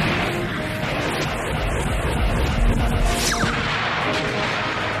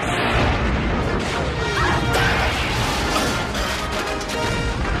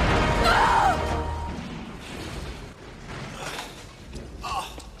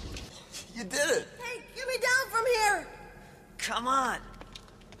 You did it! Hey, get me down from here! Come on.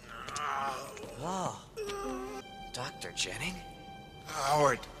 Oh. Dr. Jennings?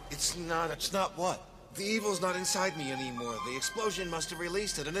 Howard, it's not what? The evil's not inside me anymore. The explosion must have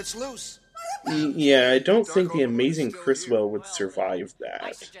released it, and it's loose. Yeah, I don't think the amazing Criswell would survive I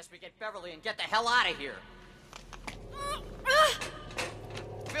that. suggest we get Beverly and get the hell out of here.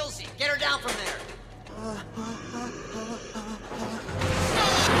 Filsey, get her down from there.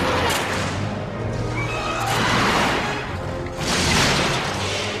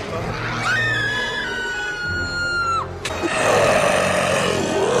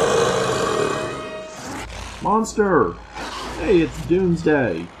 Monster! Hey, it's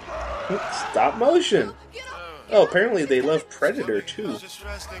Doomsday. Stop motion! Oh, apparently they love Predator too.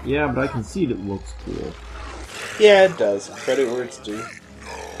 Yeah, but I concede it looks cool. Yeah, it does. Credit where it's due.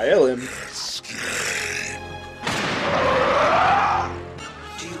 I'll him.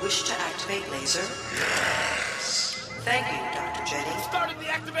 Do you wish to activate laser? Thank you, Dr. Jennings. Starting the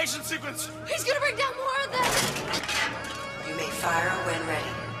activation sequence! He's gonna bring down more of them! You may fire when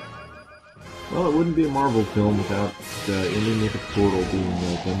ready. Well, it wouldn't be a Marvel film without ending with a portal being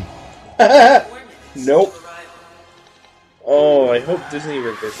open. Nope. Oh, I hope Disney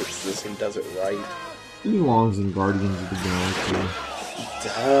revisits this and does it right. It belongs in Guardians of the Galaxy. It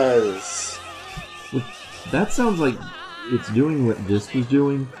does. That sounds like it's doing what this was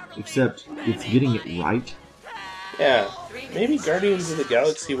doing, except it's getting it right. Yeah, maybe Guardians of the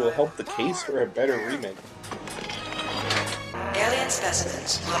Galaxy will help the case for a better remake. Alien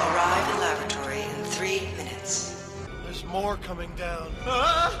specimens will arrive in laboratory in 3 minutes. There's more coming down.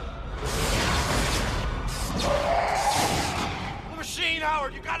 Ah! The machine,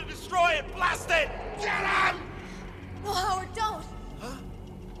 Howard! You gotta destroy it! Blast it! Get him! No, Howard, don't. Huh?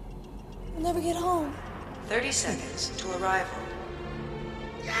 We'll never get home. 30 seconds to arrival.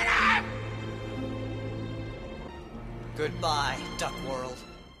 Get him! Goodbye, Duck World.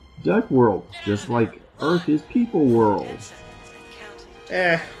 Duck World, just like Earth is People World.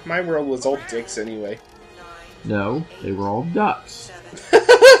 My world was all dicks anyway. No, they were all ducks. 5,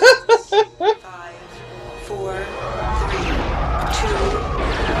 4, 3, 2,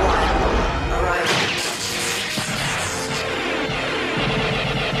 1. Arrival.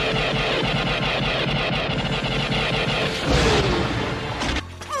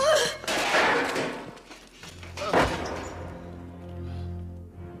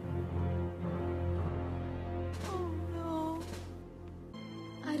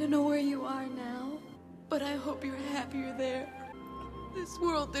 I don't know where you are now, but I hope you're happier there. This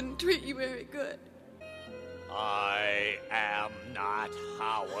world didn't treat you very good. I am not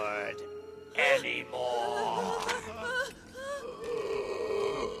Howard anymore.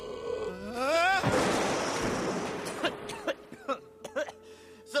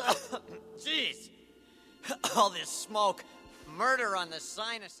 Jeez. All this smoke. Murder on the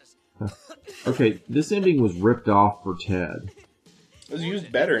sinuses. Okay, this ending was ripped off for Ted. It was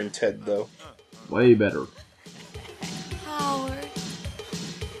used better in Ted, though. Way better. Howard.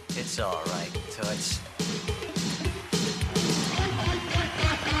 It's alright, Toots.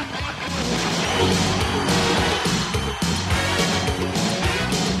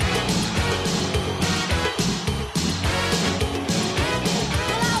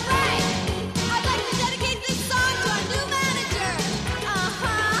 I'd like to dedicate this song to our new manager.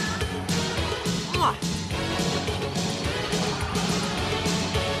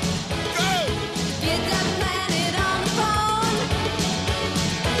 Get that planet on the phone.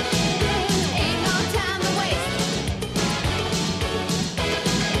 Ain't no time to waste.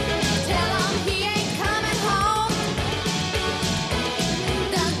 Tell him he ain't coming home.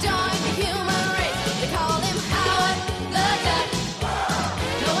 Done joined the human race. They call him Howard the Duck.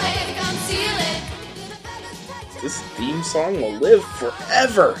 No way to conceal it. This theme song will live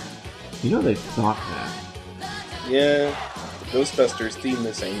forever! You know they thought that. Yeah, the Ghostbusters theme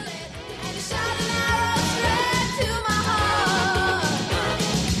this ain't.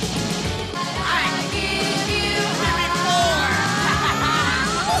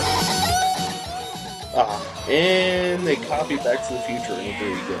 And they copy Back to the Future over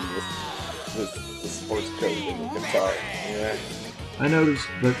again with the sports coat and the guitar. Yeah. I noticed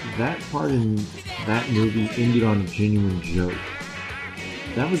that that part in that movie ended on a genuine joke.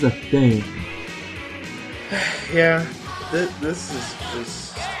 That was a thing. Yeah, this is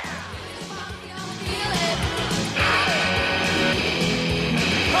just...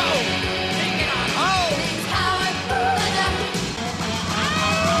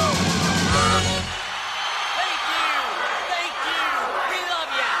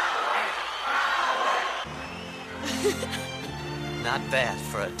 Not bad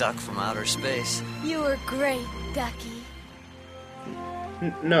for a duck from outer space. You were great, Ducky.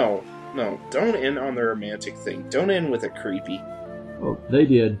 No, don't end on the romantic thing. Don't end with a creepy. Oh, they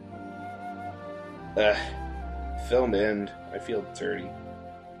did. Film end. I feel dirty.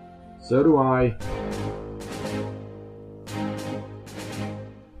 So do I.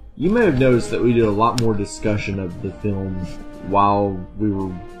 You may have noticed that we did a lot more discussion of the film while we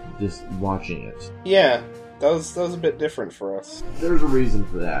were just watching it. Yeah, that was a bit different for us. There's a reason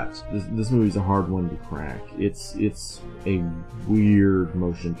for that. This movie's a hard one to crack. It's a weird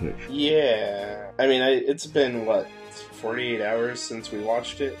motion picture. Yeah, I mean, it's been what, 48 hours since we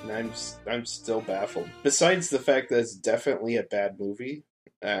watched it, and I'm still baffled. Besides the fact that it's definitely a bad movie,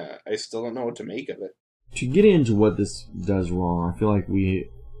 I still don't know what to make of it. To get into what this does wrong, I feel like we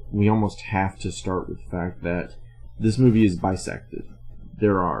almost have to start with the fact that this movie is bisected.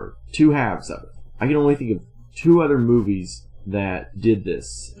 There are two halves of it. I can only think of two other movies that did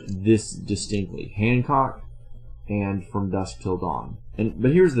this distinctly. Hancock and From Dusk Till Dawn.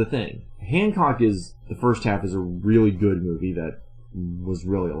 But here's the thing. Hancock the first half is a really good movie that was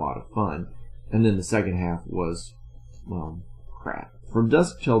really a lot of fun. And then the second half was, well, crap. From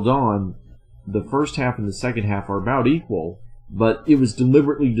Dusk Till Dawn, the first half and the second half are about equal, but it was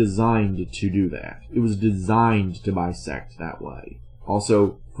deliberately designed to do that. It was designed to bisect that way.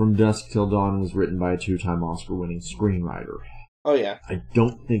 Also, From Dusk Till Dawn was written by a two-time Oscar-winning screenwriter. Oh, yeah. I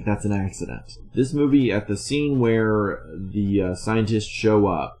don't think that's an accident. This movie, at the scene where the scientists show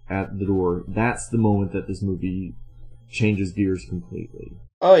up at the door, that's the moment that this movie changes gears completely.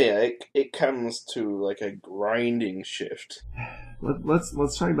 Oh, yeah, it comes to, like, a grinding shift.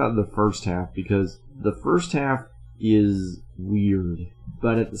 Let's talk about the first half, because the first half is weird,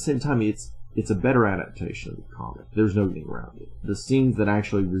 but at the same time, it's a better adaptation of the comic. There's no getting around it. The scenes that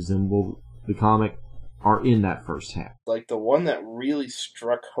actually resemble the comic are in that first half. Like, the one that really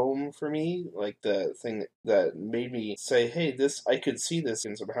struck home for me, like the thing that made me say, hey, I could see this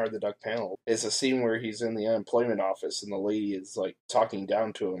in some Howard the Duck panel, is a scene where he's in the unemployment office and the lady is, like, talking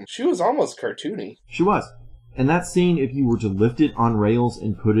down to him. She was almost cartoony. She was. And that scene, if you were to lift it on rails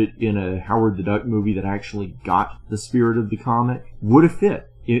and put it in a Howard the Duck movie that actually got the spirit of the comic, would have fit.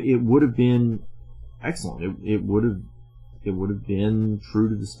 It would have been excellent. It would have been true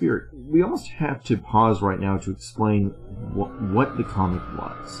to the spirit. We almost have to pause right now to explain what the comic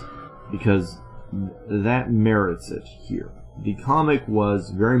was, because that merits it here. The comic was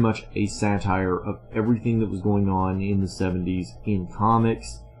very much a satire of everything that was going on in the 70s in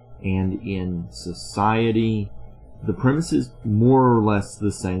comics and in society. The premise is more or less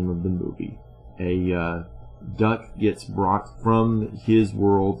the same of the movie. A duck gets brought from his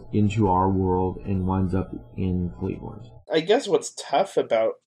world into our world and winds up in Cleveland. I guess what's tough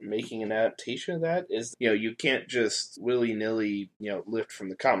about making an adaptation of that is, you can't just willy-nilly, lift from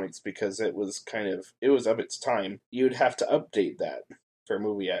the comics, because it was of its time. You'd have to update that for a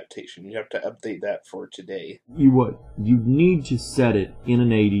movie adaptation. You'd have to update that for today. You would. You'd need to set it in an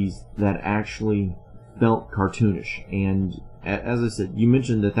 80s that actually felt cartoonish. And as I said, you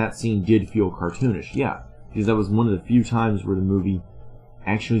mentioned that scene did feel cartoonish. Yeah, because that was one of the few times where the movie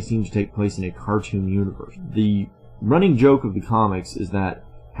actually seemed to take place in a cartoon universe. The running joke of the comics is that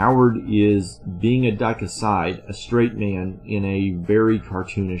Howard is, being a duck aside, a straight man in a very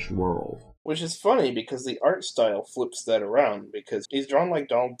cartoonish world. Which is funny, because the art style flips that around, because he's drawn like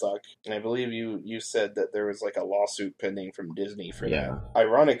Donald Duck, and I believe you said that there was like a lawsuit pending from Disney for that.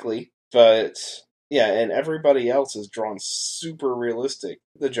 Ironically, but yeah, and everybody else is drawn super realistic.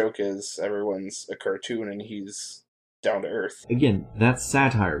 The joke is everyone's a cartoon and he's down to earth. Again, that's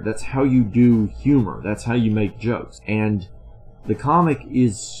satire. That's how you do humor. That's how you make jokes. And the comic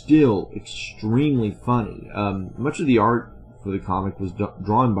is still extremely funny. Much of the art for the comic was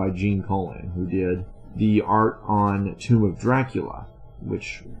drawn by Gene Colan, who did the art on Tomb of Dracula,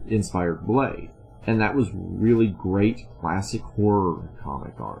 which inspired Blade. And that was really great classic horror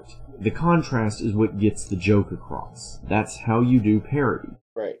comic art. The contrast is what gets the joke across. That's how you do parody.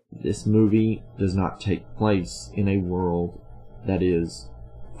 Right. This movie does not take place in a world that is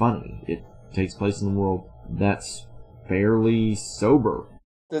funny. It takes place in a world that's fairly sober.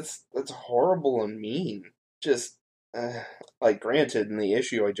 That's horrible and mean. Just, granted, in the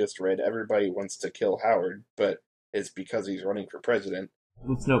issue I just read, everybody wants to kill Howard, but it's because he's running for president.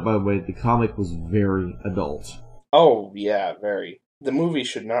 Let's note, by the way, the comic was very adult. Oh, yeah, very. The movie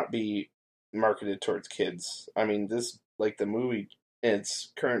should not be marketed towards kids. I mean, the movie in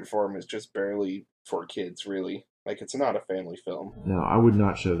its current form is just barely for kids, really. It's not a family film. No, I would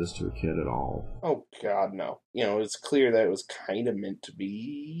not show this to a kid at all. Oh, God, no. It's clear that it was kind of meant to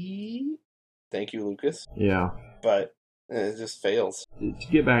be. Thank you, Lucas. Yeah. But it just fails. To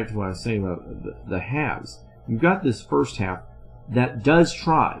get back to what I was saying about the halves, you've got this first half that does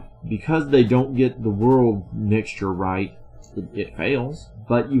try. Because they don't get the world mixture right, it fails.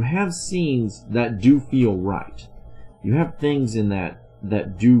 But you have scenes that do feel right. You have things in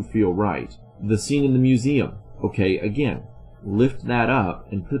that do feel right. The scene in the museum. Okay, again, lift that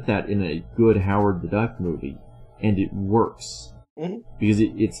up and put that in a good Howard the Duck movie, and it works. Mm-hmm. Because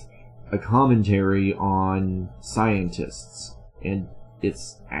it's a commentary on scientists, and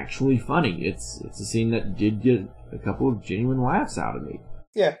it's actually funny. It's a scene that did get a couple of genuine laughs out of me.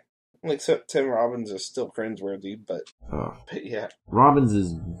 Yeah, except Tim Robbins is still cringeworthy, but yeah. Robbins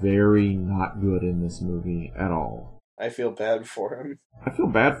is very not good in this movie at all. I feel bad for him. I feel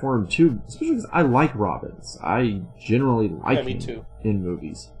bad for him too, especially because I like Robbins. I generally like him too. In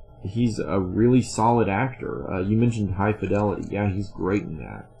movies. He's a really solid actor. You mentioned High Fidelity. Yeah, he's great in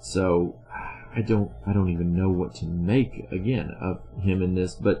that. So I don't even know what to make again of him in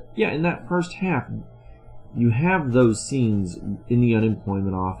this. But yeah, in that first half, you have those scenes in the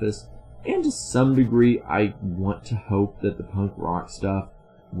unemployment office, and to some degree, I want to hope that the punk rock stuff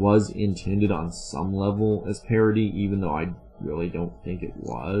was intended on some level as parody, even though I really don't think it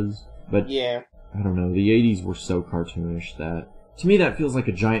was. But yeah, I don't know, the 80s were so cartoonish that, to me, that feels like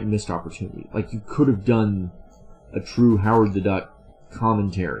a giant missed opportunity. Like, you could have done a true Howard the Duck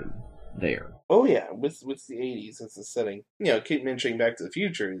commentary there. Oh yeah, with the 80s as a setting. Keep mentioning Back to the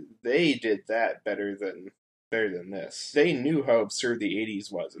Future, they did that better than this. They knew how absurd the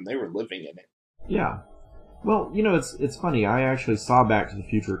 80s was, and they were living in it. Yeah. Well, it's funny. I actually saw Back to the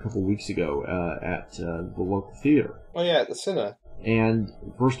Future a couple weeks ago at the local theater. Oh yeah, at the Cine. And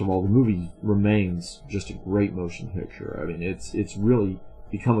first of all, the movie remains just a great motion picture. I mean, it's really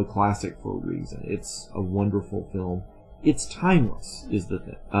become a classic for a reason. It's a wonderful film. It's timeless, is the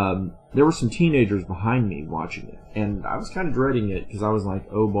thing. There were some teenagers behind me watching it, and I was kind of dreading it because I was like,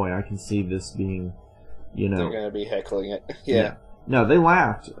 oh boy, I can see this being, you know... They're going to be heckling it. Yeah. No, they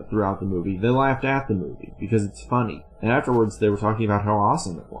laughed throughout the movie. They laughed at the movie because it's funny. And afterwards, they were talking about how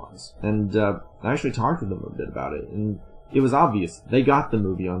awesome it was. And I actually talked to them a bit about it, and it was obvious they got the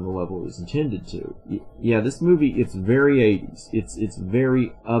movie on the level it was intended to. Yeah, this movie, it's very 80s. It's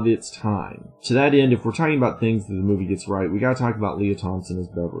very of its time. To that end, if we're talking about things that the movie gets right, we gotta talk about Leah Thompson as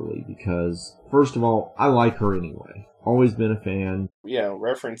Beverly, because, first of all, I like her anyway. Always been a fan. Yeah,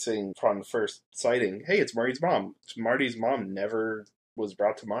 referencing from the first sighting, hey, it's Marty's mom. Marty's mom never was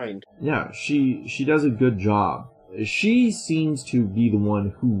brought to mind. Yeah, she does a good job. She seems to be the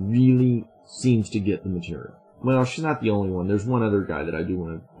one who really seems to get the material. Well, she's not the only one. There's one other guy that I do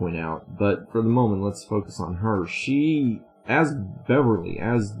want to point out. But for the moment, let's focus on her. She, as Beverly,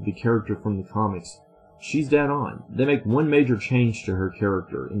 as the character from the comics, she's dead on. They make one major change to her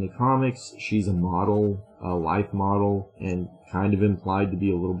character. In the comics, she's a model, a life model, and kind of implied to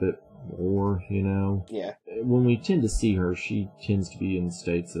be a little bit more, you know? Yeah. When we tend to see her, she tends to be in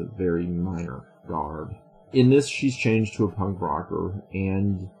states of very minor garb. In this, she's changed to a punk rocker,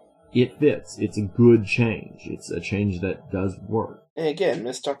 and it fits. It's a good change. It's a change that does work. And again,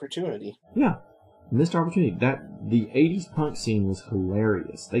 missed opportunity. Yeah. Missed opportunity. The 80s punk scene was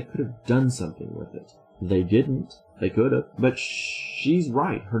hilarious. They could have done something with it. They didn't. They could have. But she's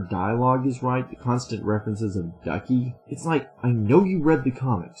right. Her dialogue is right. The constant references of Ducky. It's like, I know you read the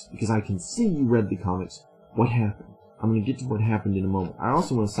comics, because I can see you read the comics. What happened? I'm going to get to what happened in a moment. I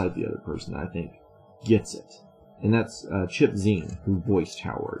also want to cite the other person that I think gets it. And that's Chip Zien, who voiced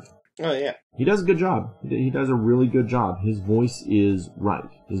Howard. Oh, yeah. He does a good job. He does a really good job. His voice is right.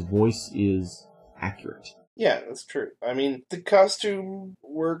 His voice is accurate. Yeah, that's true. I mean, the costume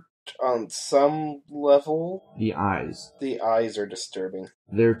worked on some level. The eyes. The eyes are disturbing.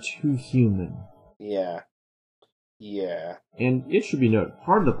 They're too human. Yeah. Yeah. And it should be noted,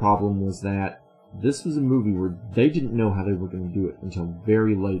 part of the problem was that this was a movie where they didn't know how they were going to do it until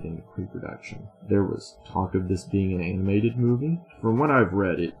very late in the pre-production. There was talk of this being an animated movie. From what I've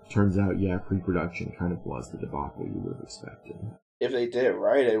read, it turns out, yeah, pre-production kind of was the debacle you would have expected. If they did it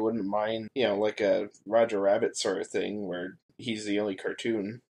right, I wouldn't mind, like a Roger Rabbit sort of thing where he's the only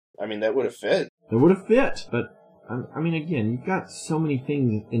cartoon. I mean, that would have fit. It would have fit, but, I mean, again, you've got so many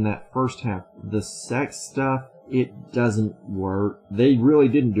things in that first half. The sex stuff, it doesn't work. They really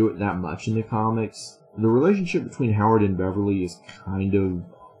didn't do it that much in the comics. The relationship between Howard and Beverly is kind of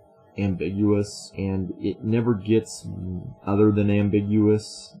ambiguous, and it never gets other than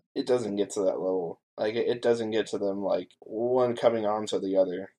ambiguous. It doesn't get to that level. Like, it doesn't get to them, like, one coming on to the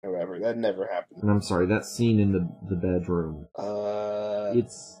other, or whatever. That never happened. And I'm sorry, that scene in the bedroom.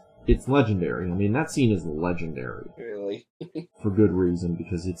 It's legendary. I mean, that scene is legendary. Really? For good reason,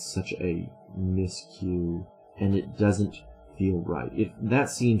 because it's such a miscue. And it doesn't feel right. That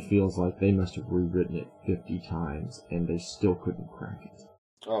scene feels like they must have rewritten it 50 times, and they still couldn't crack it.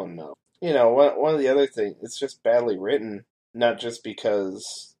 Oh, no. One of the other things, it's just badly written, not just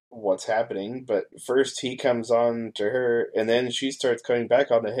because what's happening, but first he comes on to her, and then she starts coming back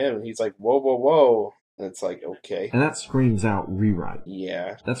onto him, and he's like, whoa, whoa, whoa. And it's like, okay. And that screams out rewrite.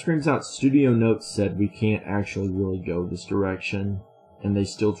 Yeah. That screams out studio notes said we can't actually really go this direction. And they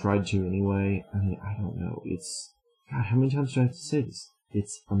still tried to anyway. I mean, I don't know. God, how many times do I have to say this?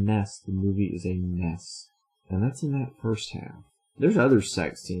 It's a mess. The movie is a mess. And that's in that first half. There's other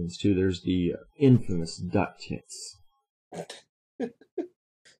sex scenes, too. There's the infamous duck tits.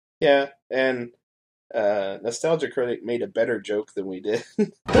 Yeah, and Nostalgia Critic made a better joke than we did.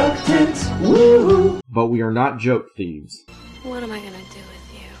 Duck tits, woo! But we are not joke thieves. What am I gonna do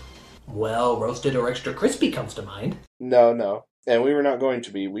with you? Well, roasted or extra crispy comes to mind. No. And we were not going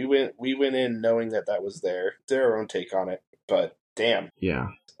to be. We went in knowing that was there. Their own take on it. But, damn. Yeah.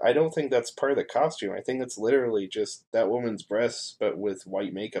 I don't think that's part of the costume. I think that's literally just that woman's breasts, but with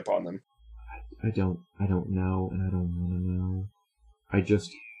white makeup on them. I don't know, and I don't want to know.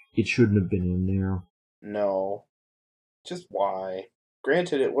 It shouldn't have been in there. No. Just why?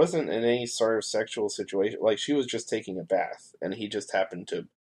 Granted, it wasn't in any sort of sexual situation. Like, she was just taking a bath, and he just happened to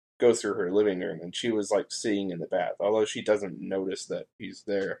go through her living room, and she was, like, sitting in the bath, although she doesn't notice that he's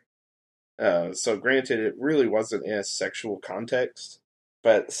there. So granted, it really wasn't in a sexual context,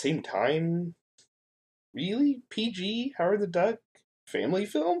 but at the same time, really? PG? Howard the Duck? Family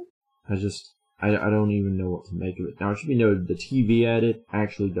film? I don't even know what to make of it. Now, it should be noted, the TV edit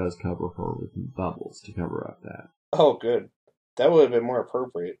actually does cover her with bubbles to cover up that. Oh, good. That would have been more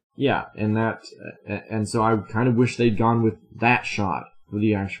appropriate. Yeah, and so I kind of wish they'd gone with that shot for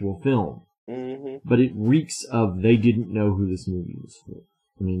the actual film. Mm-hmm. But it reeks of they didn't know who this movie was for.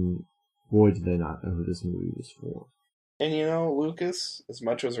 I mean, boy, did they not know who this movie was for. And Lucas, as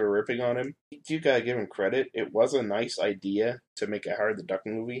much as we're ripping on him, you gotta give him credit. It was a nice idea to make a Howard the Duck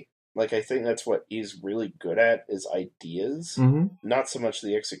movie. Like, I think that's what he's really good at, is ideas. Mm-hmm. Not so much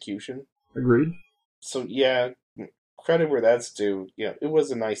the execution. Agreed. So, yeah, credit where that's due. Yeah, it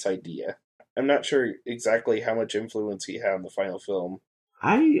was a nice idea. I'm not sure exactly how much influence he had on the final film.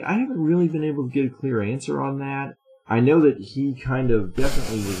 I haven't really been able to get a clear answer on that. I know that he kind of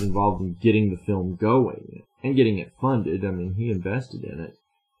definitely was involved in getting the film going and getting it funded. I mean, he invested in it.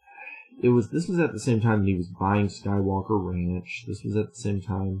 This was at the same time that he was buying Skywalker Ranch. This was at the same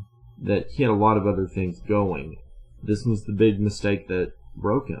time that he had a lot of other things going. This was the big mistake that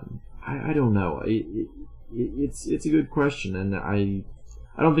broke him. I don't know. It's a good question, and I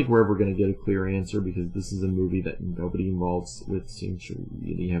don't think we're ever going to get a clear answer, because this is a movie that nobody involved with seems to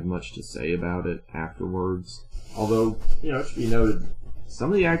really have much to say about it afterwards. Although, it should be noted, some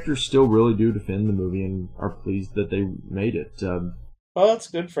of the actors still really do defend the movie and are pleased that they made it. Well, it's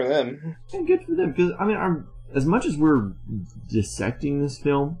good for them. And good for them, because, I mean, as much as we're dissecting this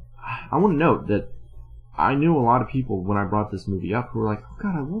film, I want to note that I knew a lot of people when I brought this movie up who were like, oh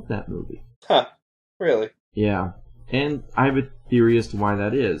god, I love that movie. Huh. Really? Yeah. And I have a theory as to why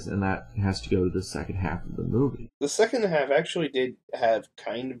that is, and that has to go to the second half of the movie. The second half actually did have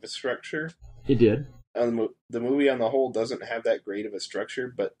kind of a structure. It did. The movie on the whole doesn't have that great of a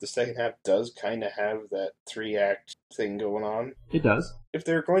structure, but the second half does kind of have that 3-act thing going on. It does. If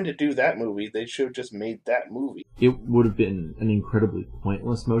they were going to do that movie, they should have just made that movie. It would have been an incredibly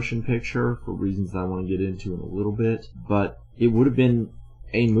pointless motion picture, for reasons that I want to get into in a little bit, but it would have been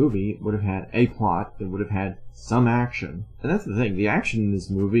a movie. It would have had a plot. It would have had some action. And that's the thing. The action in this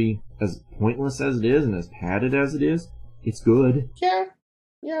movie, as pointless as it is and as padded as it is, it's good. Yeah.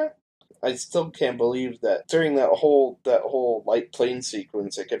 I still can't believe that during that whole light plane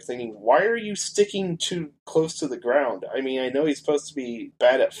sequence, I kept thinking, why are you sticking too close to the ground? I mean, I know he's supposed to be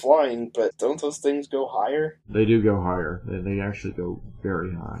bad at flying, but don't those things go higher? They do go higher. They actually go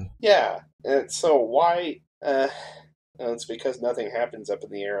very high. Yeah. And so why... it's because nothing happens up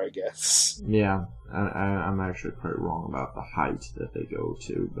in the air, I guess. Yeah, I'm actually quite wrong about the height that they go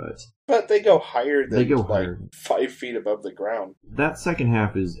to, but they go higher than higher. 5 feet above the ground. That second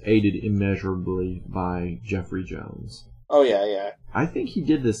half is aided immeasurably by Jeffrey Jones. Oh yeah. I think he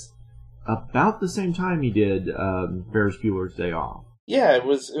did this about the same time he did Ferris Bueller's Day Off. Yeah, it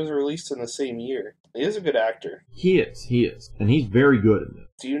was released in the same year. He is a good actor. He is, and he's very good in it.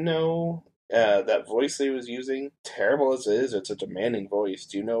 Do you know? That voice he was using, terrible as it is, it's a demanding voice.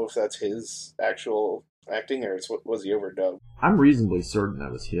 Do you know if that's his actual acting, or was he overdubbed? I'm reasonably certain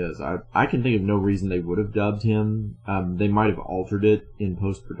that was his. I can think of no reason they would have dubbed him. They might have altered it in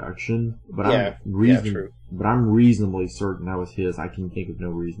post-production, but but I'm reasonably certain that was his. I can think of no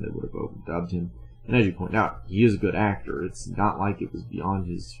reason they would have overdubbed him. And as you point out, he is a good actor. It's not like it was beyond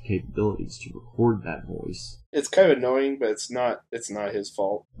his capabilities to record that voice. It's kind of annoying, but it's not his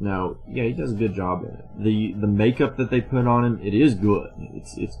fault. No, yeah, he does a good job in it. The makeup that they put on him, it is good.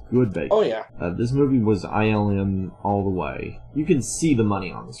 It's good makeup. Oh yeah. This movie was ILM all the way. You can see the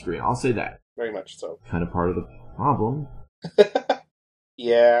money on the screen. I'll say that. Very much so. Kind of part of the problem.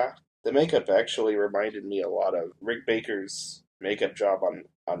 Yeah, the makeup actually reminded me a lot of Rick Baker's makeup job on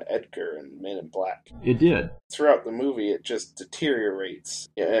Edgar and Men in Black. It did. Throughout the movie, it just deteriorates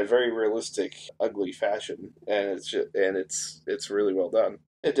in a very realistic, ugly fashion, and it's really well done.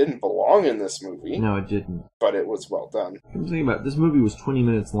 It didn't belong in this movie. No, it didn't. But it was well done. I'm thinking about it. This movie was 20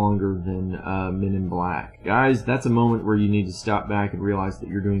 minutes longer than Men in Black. Guys, that's a moment where you need to stop back and realize that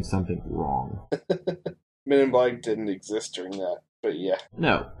you're doing something wrong. Men in Black didn't exist during that. But yeah.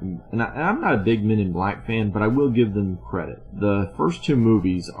 No, and I'm not a big Men in Black fan, but I will give them credit. The first 2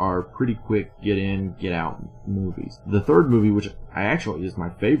 movies are pretty quick, get in, get out movies. The third movie, which I actually is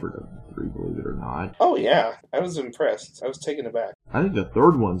my favorite of the 3, believe it or not. Oh yeah, I was impressed. I was taken aback. I think the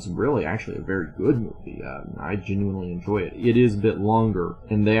third one's really actually a very good movie. I genuinely enjoy it. It is a bit longer,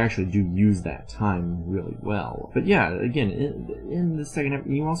 and they actually do use that time really well. But yeah, again, in the second half,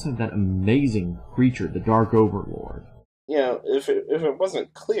 you also have that amazing creature, the Dark Overlord. You know, if it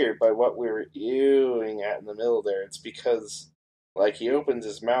wasn't clear by what we were viewing at in the middle there, it's because, like, he opens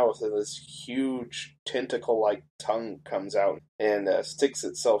his mouth and this huge tentacle-like tongue comes out and sticks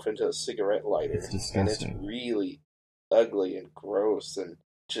itself into a cigarette lighter. It's disgusting. And it's really ugly and gross and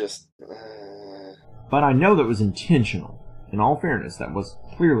just... But I know that was intentional. In all fairness, that was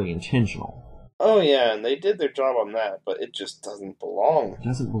clearly intentional. Oh yeah, and they did their job on that, but it just doesn't belong. It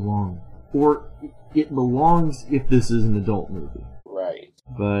doesn't belong. Or it belongs if this is an adult movie. Right.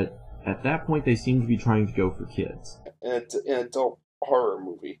 But at that point, they seem to be trying to go for kids. And it's an adult horror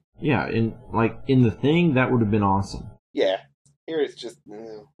movie. Yeah, in The Thing, that would have been awesome. Yeah. Here it's just,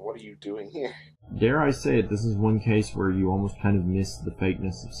 what are you doing here? Dare I say it, this is one case where you almost kind of miss the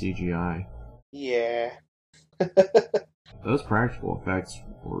fakeness of CGI. Yeah. Those practical effects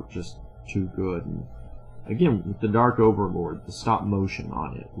were just too good. And again, with the Dark Overlord, the stop motion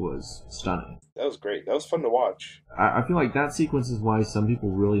on it was stunning. That was great. That was fun to watch. I feel like that sequence is why some people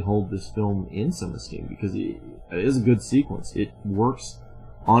really hold this film in some esteem, because it is a good sequence. It works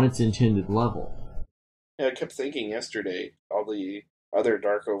on its intended level. Yeah, I kept thinking yesterday, all the other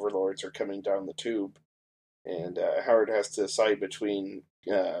Dark Overlords are coming down the tube, and Howard has to decide between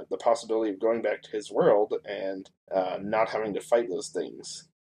the possibility of going back to his world and not having to fight those things.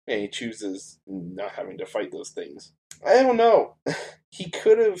 And he chooses not having to fight those things. I don't know. He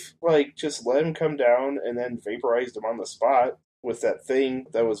could have, just let him come down and then vaporized him on the spot with that thing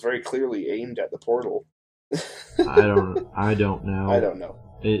that was very clearly aimed at the portal. I don't know. I don't know.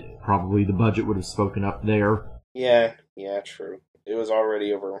 Probably the budget would have spoken up there. Yeah, true. It was already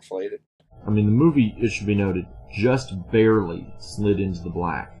overinflated. I mean, the movie, it should be noted, just barely slid into the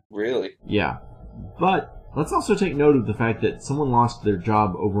black. Really? Yeah. But let's also take note of the fact that someone lost their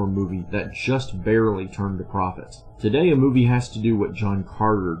job over a movie that just barely turned a profit. Today, a movie has to do what John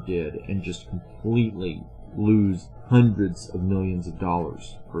Carter did and just completely lose hundreds of millions of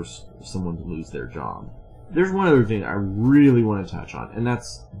dollars for someone to lose their job. There's one other thing I really want to touch on, and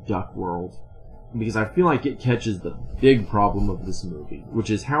that's Duck World. Because I feel like it catches the big problem of this movie, which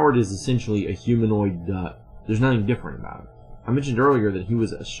is Howard is essentially a humanoid duck. There's nothing different about it. I mentioned earlier that he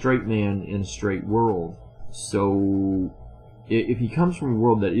was a straight man in a straight world. So, if he comes from a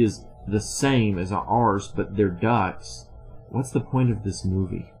world that is the same as ours, but they're ducks, what's the point of this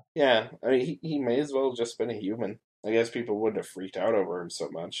movie? Yeah, I mean, he may as well have just been a human. I guess people wouldn't have freaked out over him so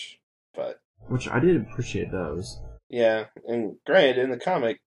much, but... Which I did appreciate those. Yeah, and granted, in the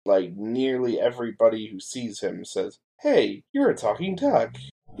comic, nearly everybody who sees him says, "Hey, you're a talking duck."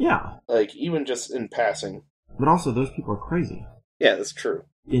 Yeah. Even just in passing. But also, those people are crazy. Yeah, that's true.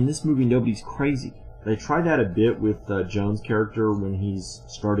 In this movie, nobody's crazy. They tried that a bit with Jones' character when he's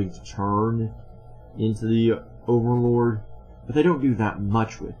starting to turn into the Overlord, but they don't do that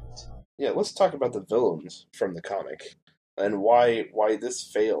much with it. Yeah, let's talk about the villains from the comic, and why this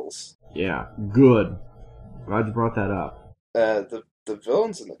fails. Yeah, good. Glad you brought that up. The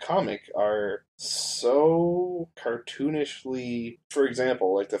villains in the comic are so cartoonishly. For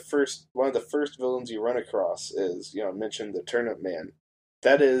example, one of the first villains you run across is, mentioned the Turnip Man.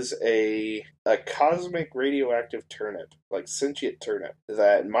 That is a cosmic radioactive turnip, sentient turnip,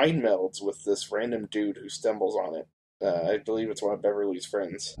 that mind melds with this random dude who stumbles on it. I believe it's one of Beverly's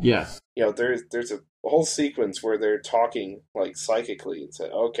friends. Yes. There's a whole sequence where they're talking, psychically, and say,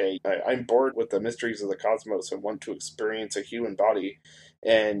 okay, I'm bored with the mysteries of the cosmos and want to experience a human body,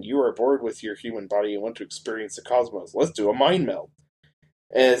 and you are bored with your human body and want to experience the cosmos. Let's do a mind meld.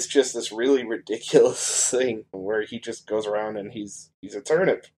 And it's just this really ridiculous thing where he just goes around and he's a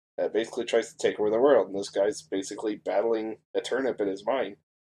turnip that basically tries to take over the world, and this guy's basically battling a turnip in his mind.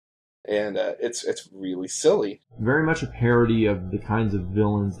 And it's really silly. Very much a parody of the kinds of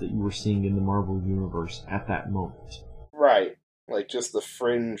villains that you were seeing in the Marvel Universe at that moment. Right. Just the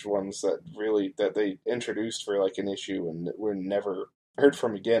fringe ones that they introduced for an issue and were never heard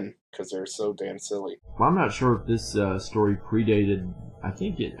from again because they're so damn silly. Well, I'm not sure if this story predated... I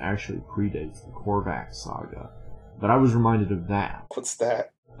think it actually predates the Korvac saga. But I was reminded of that. What's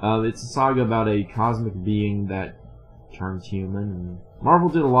that? It's a saga about a cosmic being that turns human, and Marvel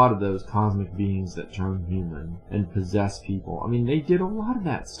did a lot of those cosmic beings that turn human and possess people. I mean, they did a lot of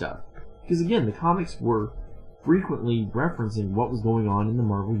that stuff. Because again, the comics were frequently referencing what was going on in the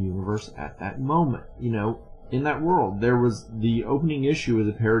Marvel Universe at that moment. In that world, there was the opening issue as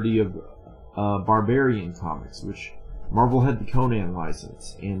a parody of Barbarian comics, which Marvel had the Conan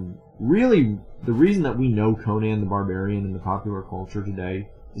license. And really, the reason that we know Conan the Barbarian in the popular culture today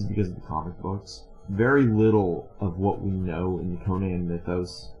is because of the comic books. Very little of what we know in the Conan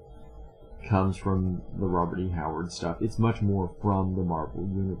mythos comes from the Robert E. Howard stuff. It's much more from the Marvel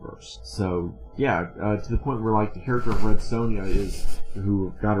Universe. So, yeah, to the point where, the character of Red Sonja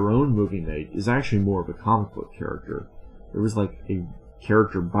who got her own movie made, is actually more of a comic book character. There was, a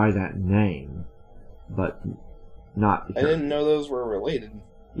character by that name, but not... I didn't know those were related.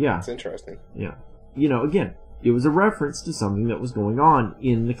 Yeah. It's interesting. Yeah. Again, it was a reference to something that was going on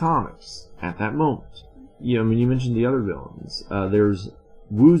in the comics at that moment. You mentioned the other villains. There's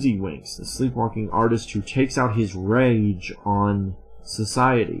Woozy Winks, the sleepwalking artist who takes out his rage on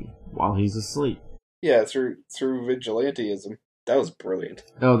society while he's asleep. Yeah, through vigilantism. That was brilliant.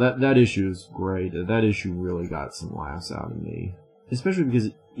 Oh, that issue is great. That issue really got some laughs out of me. Especially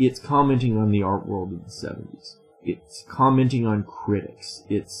because it's commenting on the art world of the 70s. It's commenting on critics.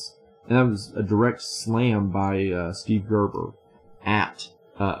 And that was a direct slam by Steve Gerber at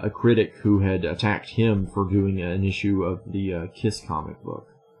a critic who had attacked him for doing an issue of the Kiss comic book.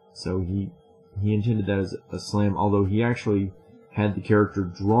 So he intended that as a slam, although he actually had the character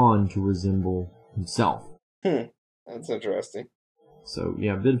drawn to resemble himself. That's interesting. So,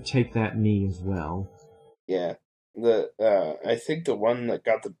 yeah, a bit of take that knee as well. Yeah. I think the one that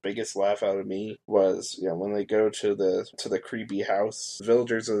got the biggest laugh out of me was, when they go to the creepy house. The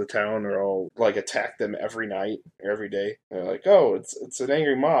villagers of the town are all like attack them every night or every day. They're like, oh, it's an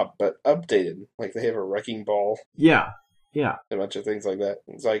angry mob, but updated. Like they have a wrecking ball. Yeah. A bunch of things like that.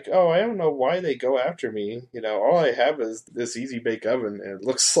 It's like, oh, I don't know why they go after me. All I have is this easy bake oven, and it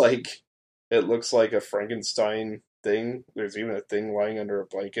looks like a Frankenstein thing. There's even a thing lying under a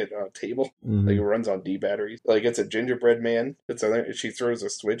blanket on a table. Mm-hmm. Like it runs on D batteries. Like it's a gingerbread man. It's on there. She throws a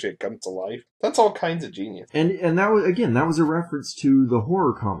switch, it comes to life. That's all kinds of genius. And that was a reference to the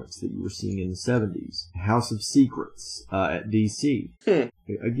horror comics that you were seeing in the 70s. House of Secrets at DC.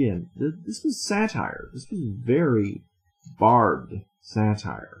 Again, this was satire. This was very barbed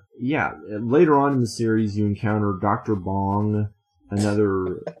satire. Yeah, later on in the series you encounter Dr. Bong,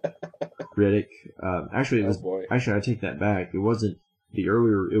 another critic. Actually, I take that back. It wasn't the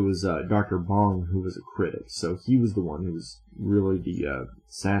earlier. It was Dr. Bong who was a critic. So he was the one who was really the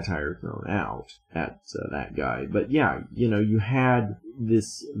satire thrown out at that guy. But yeah, you had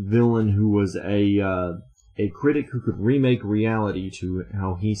this villain who was a critic who could remake reality to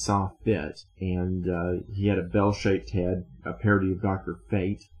how he saw fit, and he had a bell-shaped head, a parody of Dr.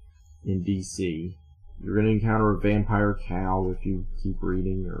 Fate in DC. You're going to encounter a vampire cow if you keep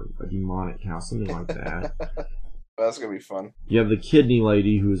reading, or a demonic cow, something like that. That's going to be fun. You have the kidney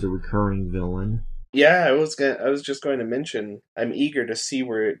lady, who is a recurring villain. Yeah, I was just going to mention, I'm eager to see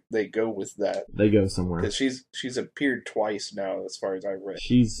where they go with that. They go somewhere. Because she's appeared twice now, as far as I read.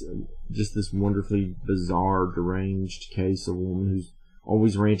 She's just this wonderfully bizarre, deranged case of a woman who's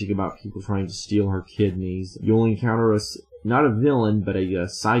always ranting about people trying to steal her kidneys. You'll encounter not a villain, but a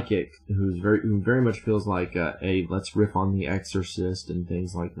psychic who very much feels like let's riff on The Exorcist and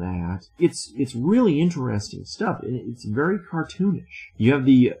things like that. It's really interesting stuff, and it's very cartoonish. You have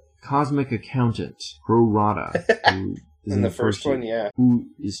the cosmic accountant, Pro Rata, who is in the first one, yeah. Who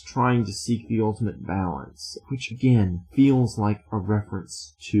is trying to seek the ultimate balance, which again feels like a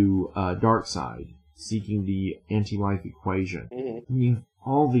reference to Darkseid, seeking the anti-life equation. Mm-hmm. And you have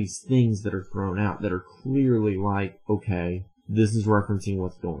all these things that are thrown out that are clearly like, okay, this is referencing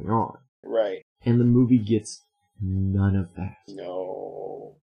what's going on. Right. And the movie gets none of that.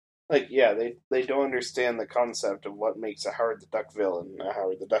 No. Like, yeah, they don't understand the concept of what makes a Howard the Duck villain a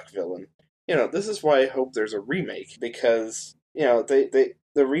Howard the Duck villain. This is why I hope there's a remake, because, the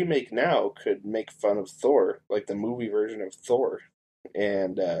remake now could make fun of Thor, like the movie version of Thor,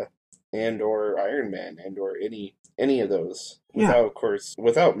 and or Iron Man, and or any of those.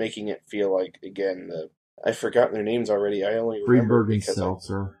 Without making it feel like, again, I've forgotten their names already. I only remember Friedberg and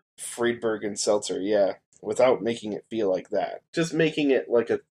Seltzer. Friedberg and Seltzer, yeah. Without making it feel like that. Just making it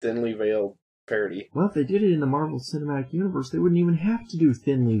like a thinly veiled parody. Well, if they did it in the Marvel Cinematic Universe, they wouldn't even have to do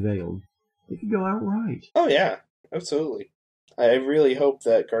thinly veiled. They could go outright. Oh, yeah. Absolutely. I really hope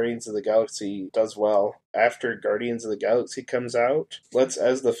that Guardians of the Galaxy does well. After Guardians of the Galaxy comes out, let's,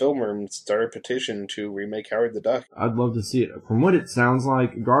 as the film room, start a petition to remake Howard the Duck. I'd love to see it. From what it sounds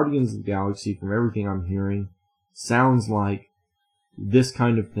like, Guardians of the Galaxy, from everything I'm hearing, sounds like this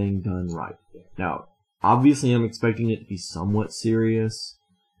kind of thing done right. Now, obviously I'm expecting it to be somewhat serious,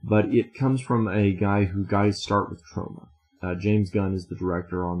 but it comes from a guy who guys start with trauma. James Gunn is the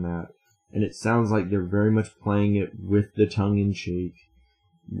director on that. And it sounds like they're very much playing it with the tongue-in-cheek.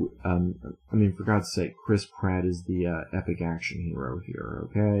 For God's sake, Chris Pratt is the epic action hero here,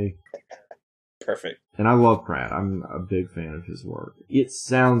 okay? Perfect. And I love Pratt. I'm a big fan of his work. It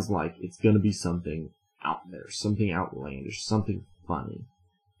sounds like it's going to be something out there, something outlandish, something funny.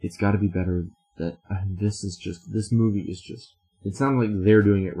 It's got to be better than... this movie is just... It sounds like they're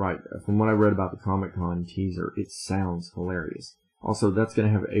doing it right. From what I read about the Comic-Con teaser, it sounds hilarious. Also, that's going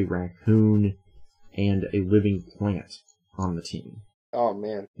to have a raccoon and a living plant on the team. Oh,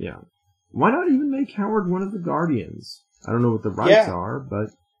 man. Yeah. Why not even make Howard one of the Guardians? I don't know what the rights are,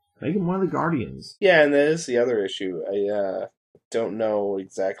 but make him one of the Guardians. Yeah, and that is the other issue. I don't know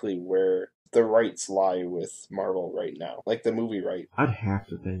exactly where the rights lie with Marvel right now, like the movie right. I'd have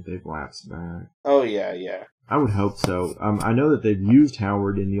to think they've lapsed back. Oh yeah, yeah. I would hope so. I know that they've used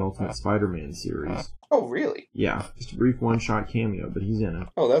Howard in the Ultimate Spider-Man series. Oh, really? Yeah, just a brief one-shot cameo, but he's in it.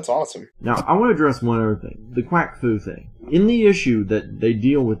 Oh, that's awesome. Now, I want to address one other thing. The Quack Fu thing. In the issue that they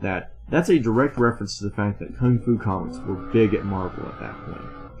deal with that's a direct reference to the fact that Kung Fu comics were big at Marvel at that point.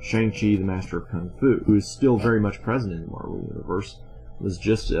 Shang-Chi, the Master of Kung Fu, who is still very much present in the Marvel Universe, was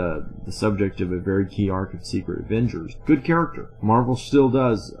just the subject of a very key arc of Secret Avengers. Good character. Marvel still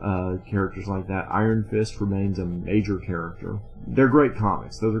does characters like that. Iron Fist remains a major character. They're great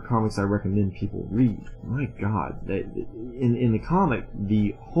comics. Those are comics I recommend people read. My God. In the comic,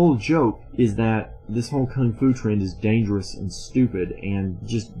 the whole joke is that this whole Kung Fu trend is dangerous and stupid and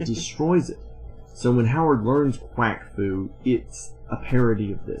just destroys it. So when Howard learns Quack Fu, it's a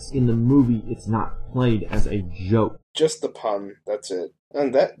parody of this. In the movie, it's not played as a joke. Just the pun, that's it.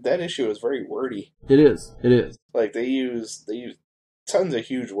 And that issue is very wordy. It is. Like, they use tons of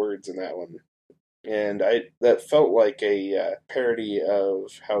huge words in that one. And that felt like a parody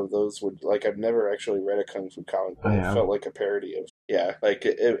of how those would, like, I've never actually read a Kung Fu comic, but it felt like a parody of, yeah, like,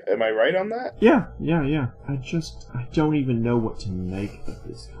 am I right on that? Yeah. I don't even know what to make of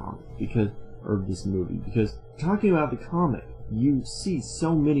this comic, or this movie, because talking about the comic, you see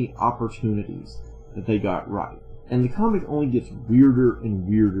so many opportunities that they got right. And the comic only gets weirder and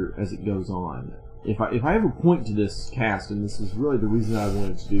weirder as it goes on. If I have a point to this cast, and this is really the reason I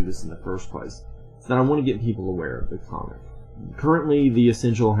wanted to do this in the first place, is that I want to get people aware of the comic. Currently, the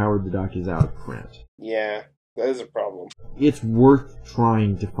Essential Howard the Duck is out of print. Yeah, that is a problem. It's worth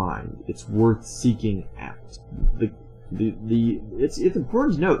trying to find. It's worth seeking out. It's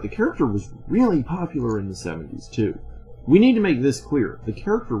important to note, the character was really popular in the 70s, too. We need to make this clear. The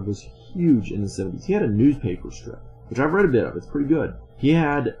character was huge in the 70s. He had a newspaper strip, which I've read a bit of. It's pretty good. He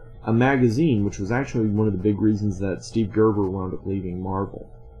had a magazine, which was actually one of the big reasons that Steve Gerber wound up leaving Marvel,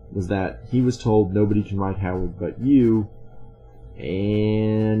 was that he was told nobody can write Howard but you,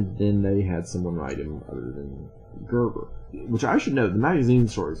 and then they had someone write him other than Gerber. Which I should note, the magazine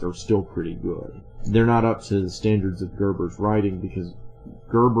stories are still pretty good. They're not up to the standards of Gerber's writing, because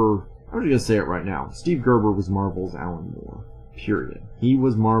Gerber, I'm just going to say it right now, Steve Gerber was Marvel's Alan Moore. Period. He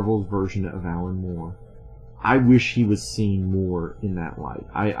was Marvel's version of Alan Moore. I wish he was seen more in that light.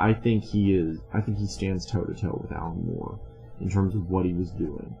 I think he stands toe-to-toe with Alan Moore in terms of what he was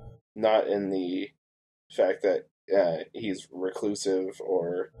doing. Not in the fact that he's reclusive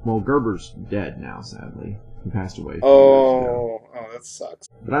or... Well, Gerber's dead now, sadly. He passed away. Oh, that sucks.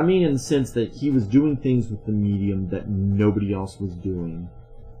 But I mean in the sense that he was doing things with the medium that nobody else was doing.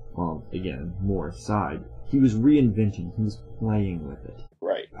 Well, again, more aside. He was reinventing. He was playing with it.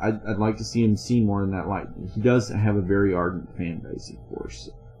 Right. I'd like to see him seen more in that light. He does have a very ardent fan base, of course.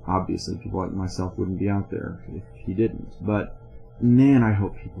 Obviously, people like myself wouldn't be out there if he didn't. But, man, I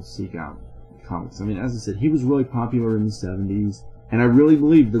hope people seek out comics. I mean, as I said, he was really popular in the 70s. And I really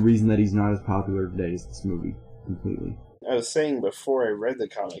believe the reason that he's not as popular today is this movie. Completely. I was saying before I read the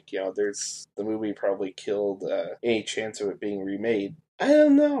comic, the movie probably killed any chance of it being remade. I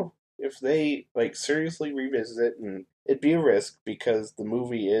don't know. If they, seriously revisit it, and it'd be a risk because the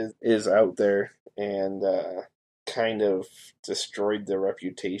movie is out there and kind of destroyed their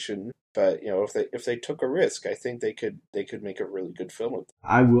reputation. But, if they took a risk, I think they could make a really good film with it.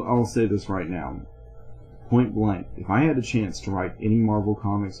 I'll say this right now. Point blank. If I had a chance to write any Marvel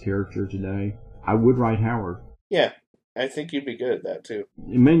Comics character today, I would write Howard. Yeah, I think you'd be good at that, too.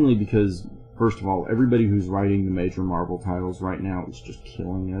 Mainly because, first of all, everybody who's writing the major Marvel titles right now is just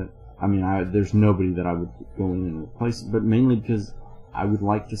killing it. I mean, there's nobody that I would go in and replace it, but mainly because I would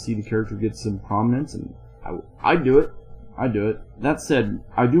like to see the character get some prominence, and I'd do it. That said,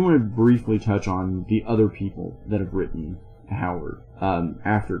 I do want to briefly touch on the other people that have written Howard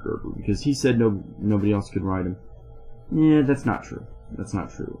after Gerber, because he said nobody else could write him. Yeah, that's not true.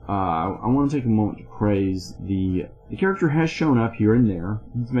 I want to take a moment to praise the character has shown up here and there.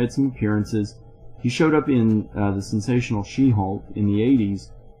 He's made some appearances. He showed up in the sensational She-Hulk in the 80s,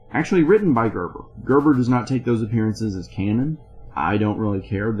 actually written by Gerber. Gerber does not take those appearances as canon. I don't really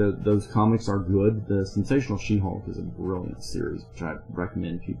care. Those comics are good. The Sensational She-Hulk is a brilliant series, which I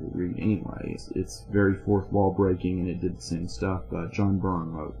recommend people read anyway. It's very fourth wall breaking, and it did the same stuff. John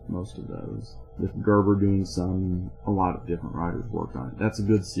Byrne wrote most of those, with Gerber doing some. A lot of different writers worked on it. That's a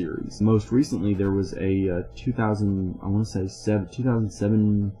good series. Most recently, there was a 2007,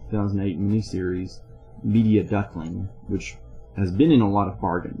 2008 miniseries, Media Duckling, which has been in a lot of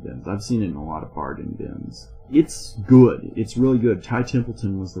bargain bins. I've seen it in a lot of bargain bins. It's good. It's really good. Ty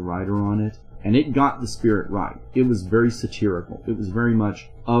Templeton was the writer on it, And it got the spirit right. It was very satirical. It was very much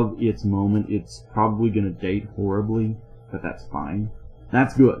of its moment. It's probably going to date horribly, but that's fine.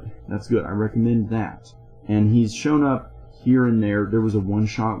 That's good. That's good. I recommend that. And he's shown up here and there. There was a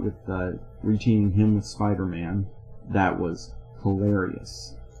one-shot with reteaming him with Spider-Man that was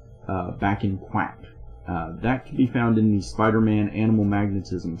hilarious. Back in Quack. That can be found in the Spider-Man Animal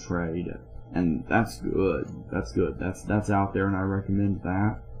Magnetism trade. And that's good. That's good. That's out there, and I recommend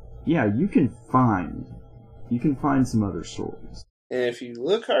that. Yeah, you can find some other stories. And if you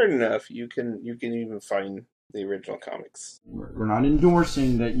look hard enough, you can even find the original comics. We're not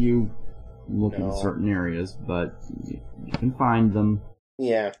endorsing that you look in certain areas, but you can find them.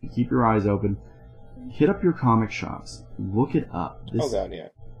 Yeah. Keep your eyes open. Hit up your comic shops. Look it up. Oh god, yeah.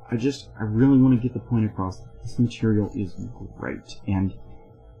 I really want to get the point across. This material is great, and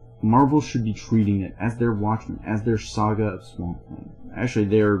Marvel should be treating it as their Watchmen, as their Saga of Swamp Thing. Actually,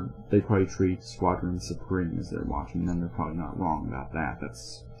 they probably treat Squadron Supreme as their Watchmen, and they're probably not wrong about that.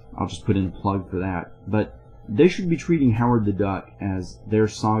 I'll just put in a plug for that. But they should be treating Howard the Duck as their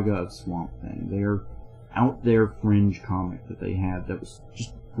Saga of Swamp Thing. Their out there fringe comic that they had that was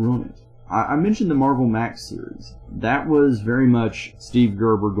just brilliant. I mentioned the Marvel Max series. That was very much Steve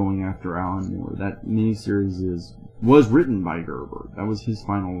Gerber going after Alan Moore. That miniseries was written by Gerber. That was his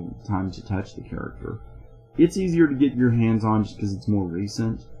final time to touch the character. It's easier to get your hands on just because it's more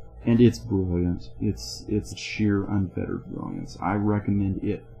recent, and it's brilliant. It's sheer unfettered brilliance. I recommend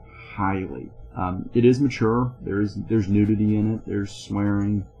it highly. It is mature. There's nudity in it. There's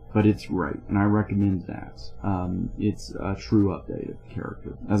swearing. But it's great, and I recommend that. It's a true update of the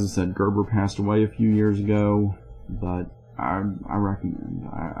character. As I said, Gerber passed away a few years ago, but I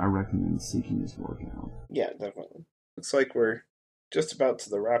recommend seeking his work out. Yeah, definitely. Looks like we're just about to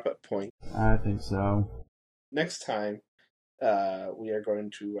the wrap-up point. I think so. Next time, we are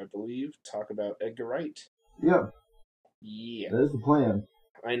going to, I believe, talk about Edgar Wright. Yep. Yeah. That is the plan.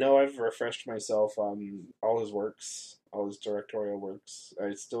 I know I've refreshed myself on all his works, all his directorial works.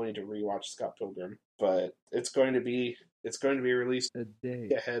 I still need to rewatch Scott Pilgrim, but it's going to be released a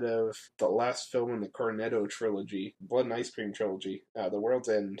day ahead of the last film in the Cornetto trilogy, Blood and Ice Cream trilogy, The World's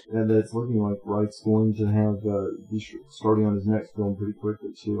End. And it's looking like Wright's going to have he's starting on his next film pretty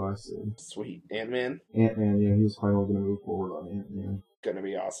quickly too. I see. Sweet. Ant-Man. Ant-Man, yeah, he's finally going to move forward on Ant-Man. Gonna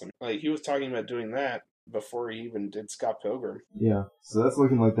be awesome. Like he was talking about doing that before he even did Scott Pilgrim. Yeah, so that's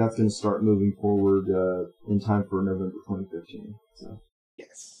looking like that's going to start moving forward in time for November 2015. So.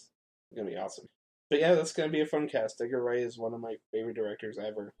 Yes, it's going to be awesome. But yeah, that's going to be a fun cast. Edgar Wright is one of my favorite directors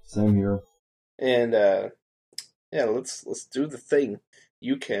ever. Same here. And yeah, let's do the thing.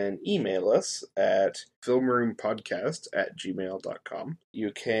 You can email us at filmroompodcast@gmail.com.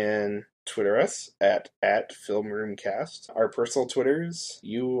 You can Twitter us at filmroomcast. Our personal Twitters,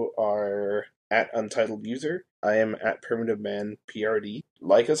 you are at Untitled User. I am at Primitive Man PRD.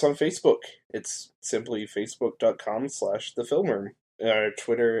 Like us on Facebook. It's simply facebook.com/thefilmroom. Our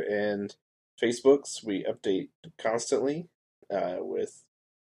Twitter and Facebooks, we update constantly with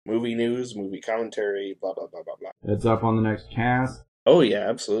movie news, movie commentary, blah, blah, blah, blah, blah. Heads up on the next cast. Oh, yeah,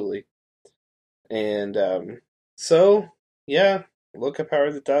 absolutely. And so, yeah, look up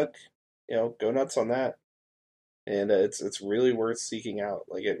Howard the Duck. You know, go nuts on that. And it's really worth seeking out.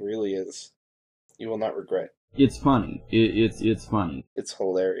 Like, it really is. You will not regret. It's funny. It's funny. It's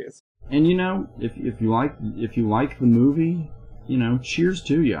hilarious. And you know, if you like the movie, you know, cheers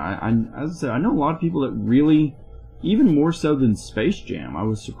to you. As I said, I know a lot of people that really, even more so than Space Jam. I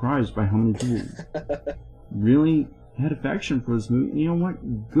was surprised by how many people really had affection for this movie. You know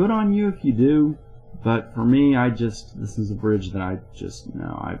what? Good on you if you do. But for me, this is a bridge that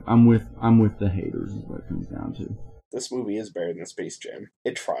I'm with the haters is what it comes down to. This movie is better than Space Jam.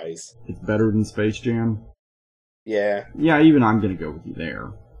 It tries. It's better than Space Jam? Yeah. Yeah, even I'm going to go with you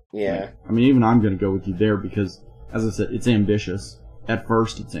there. Yeah. Even I'm going to go with you there because, as I said, it's ambitious. At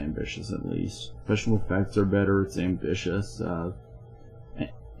first, it's ambitious, at least. Special effects are better, it's ambitious.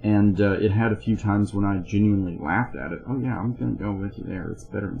 And it had a few times when I genuinely laughed at it. Oh yeah, I'm going to go with you there. It's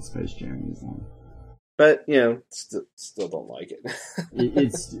better than Space Jam easily. But, you know, still don't like it.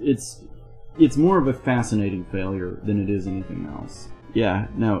 It's more of a fascinating failure than it is anything else. Yeah,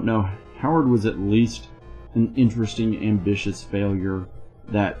 no, Howard was at least an interesting, ambitious failure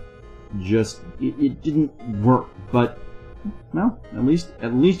that just, it didn't work, but, well, at least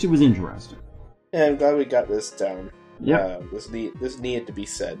it was interesting. Yeah, I'm glad we got this down. Yep. This needed to be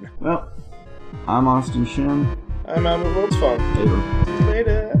said. Well, I'm Austin Shin. I'm Albert Wolfsfong.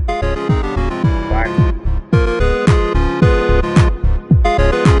 Later. Bye.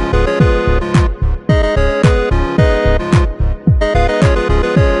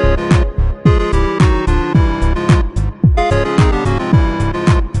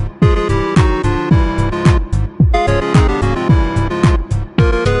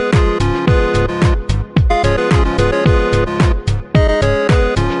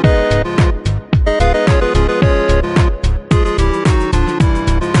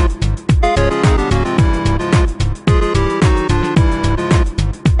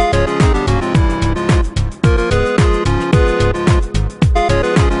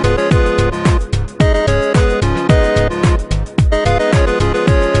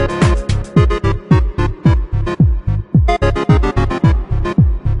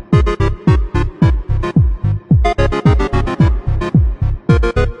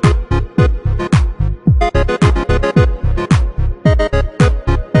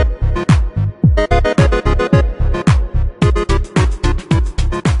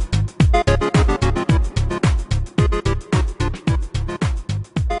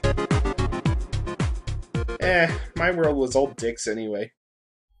 My world was all dicks anyway.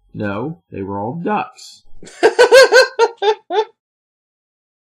 No, they were all ducks.